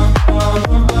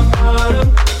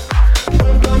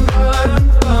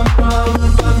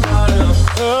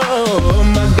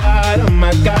 Oh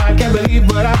my God, can't believe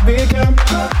what I've become.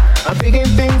 I'm thinking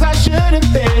things I shouldn't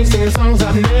think, singing songs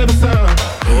I've never sung.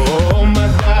 Oh my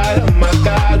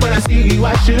God, when I see you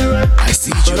I should run. I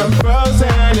see you. But I'm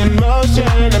frozen in motion,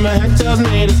 and my head tells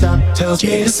me to stop. Tells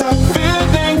me to stop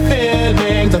feeling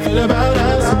feelings I feel about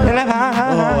us. Oh,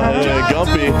 yeah,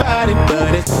 Gumpy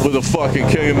with a fucking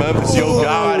King of Memphis, Yo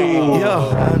Gotti.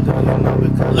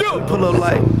 Yo, pull up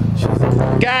like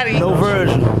Gotti. No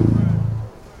version.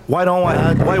 White on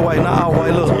white, white, not all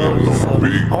white, look.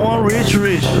 I want rich.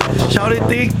 Shout it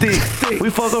thick. We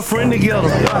fuck a friend together.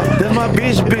 That's my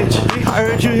bitch. I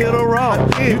heard you hit her raw.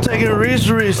 You taking rich.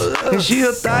 And she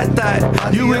a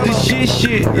thot. You with the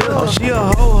shit. Oh, she a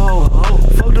ho.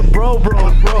 Fuck the bro.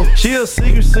 She a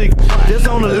secret. Just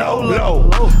on the low.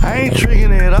 I ain't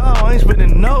tricking at all. I ain't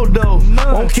spending no dough.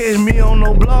 Won't catch me on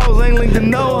no blogs. Ain't linked to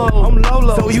no hoe. I'm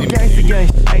low. So you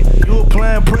gangsta. You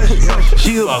applying pressure.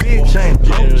 She a bitch,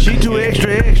 ain't. She too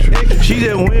extra. She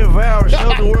just went viral.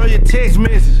 Showed the world your text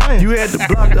message. You had to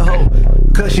block the hoe,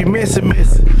 cause she missing.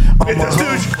 It's a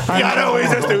stooge. I know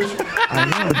he's a stooge.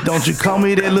 But don't you call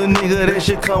me that little nigga, that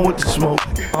shit come with the smoke.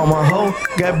 On my hoe,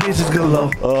 got bitches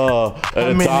galore.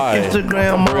 And a tie.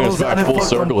 Instagram Bring us back full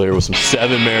circle here with some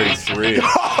 7 Married 3.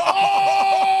 What?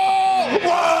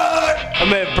 I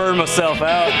may have burned myself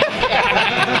out.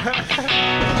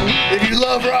 If you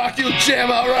love rock, you'll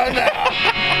jam out right now.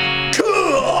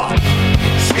 Cool.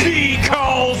 She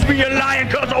calls me a lion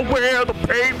cause I wear the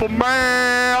paper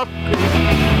mask.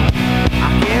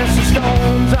 I guess the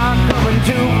stones are coming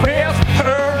to pass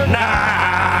her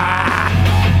now.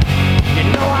 You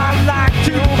know I like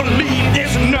to believe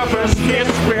this numbers this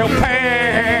will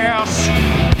pass.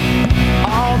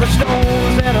 All the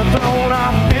stones that are thrown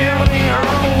are building on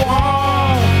the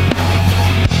wall.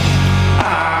 I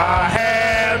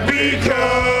have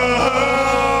become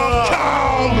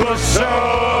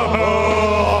cumbersome.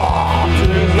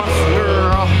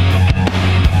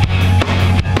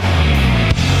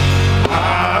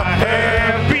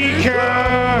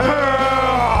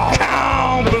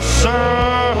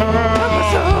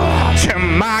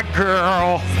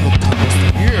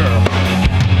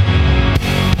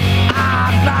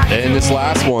 And this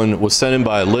last one was sent in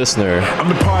by a listener. I'm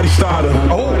the party starter.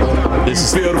 Oh, this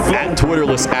is at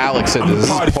Twitterless Alex said this is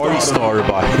Party Starter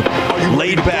by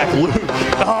Laid Back Luke.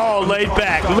 Oh, Laid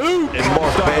Back Luke. And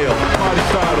Mark Bale. Party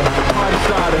starter.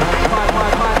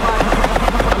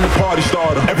 I'm the party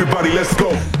starter. Everybody, let's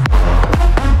go.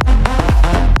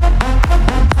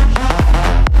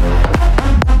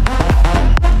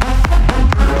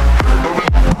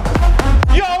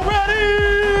 Y'all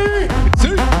ready?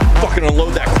 Fucking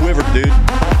unload that quiver, dude.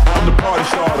 I'm the party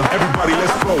starter. Everybody,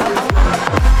 let's go.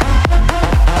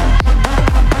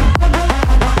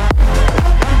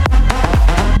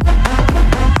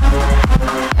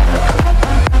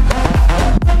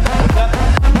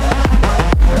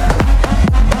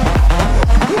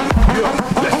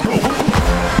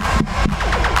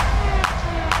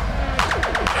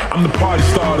 I'm the party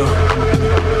starter.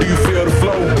 Do you feel the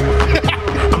flow?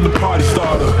 I'm the party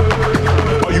starter.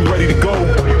 Are you ready to go?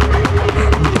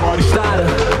 I'm the party starter.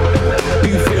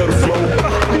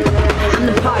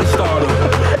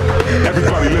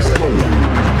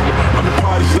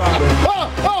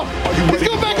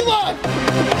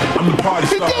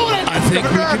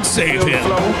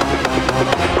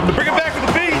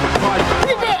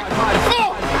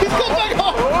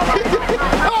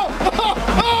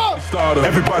 starter.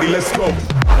 Everybody, let's go.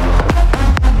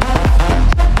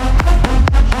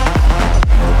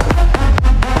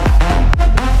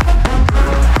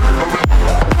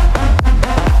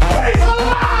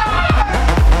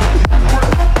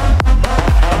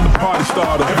 I'm the party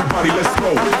starter. Everybody, let's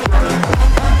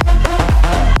go.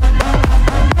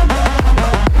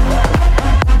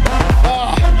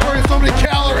 Burning so many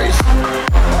calories.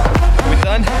 Are we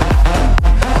done?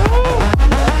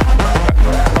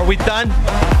 Are we done?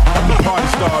 I'm the party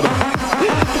starter.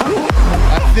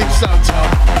 I think so,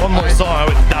 Tom. One more song, I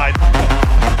would have died.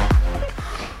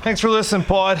 Thanks for listening,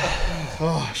 Pod.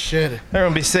 Oh, shit.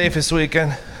 Everyone be safe this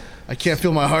weekend. I can't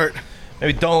feel my heart.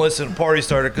 Maybe don't listen to Party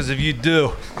Starter, because if you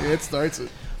do, Yeah, it starts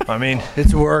it. I mean,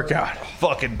 It's a workout.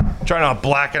 fucking try not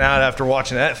blacking out after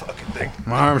watching that fucking thing.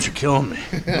 My arms are killing me.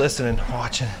 Listening,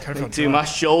 watching. Dude, my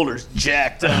shoulders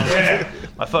jacked up.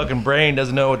 My fucking brain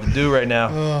doesn't know what to do right now.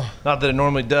 Not that it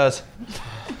normally does.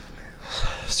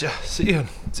 See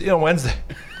you on Wednesday.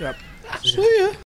 See ya.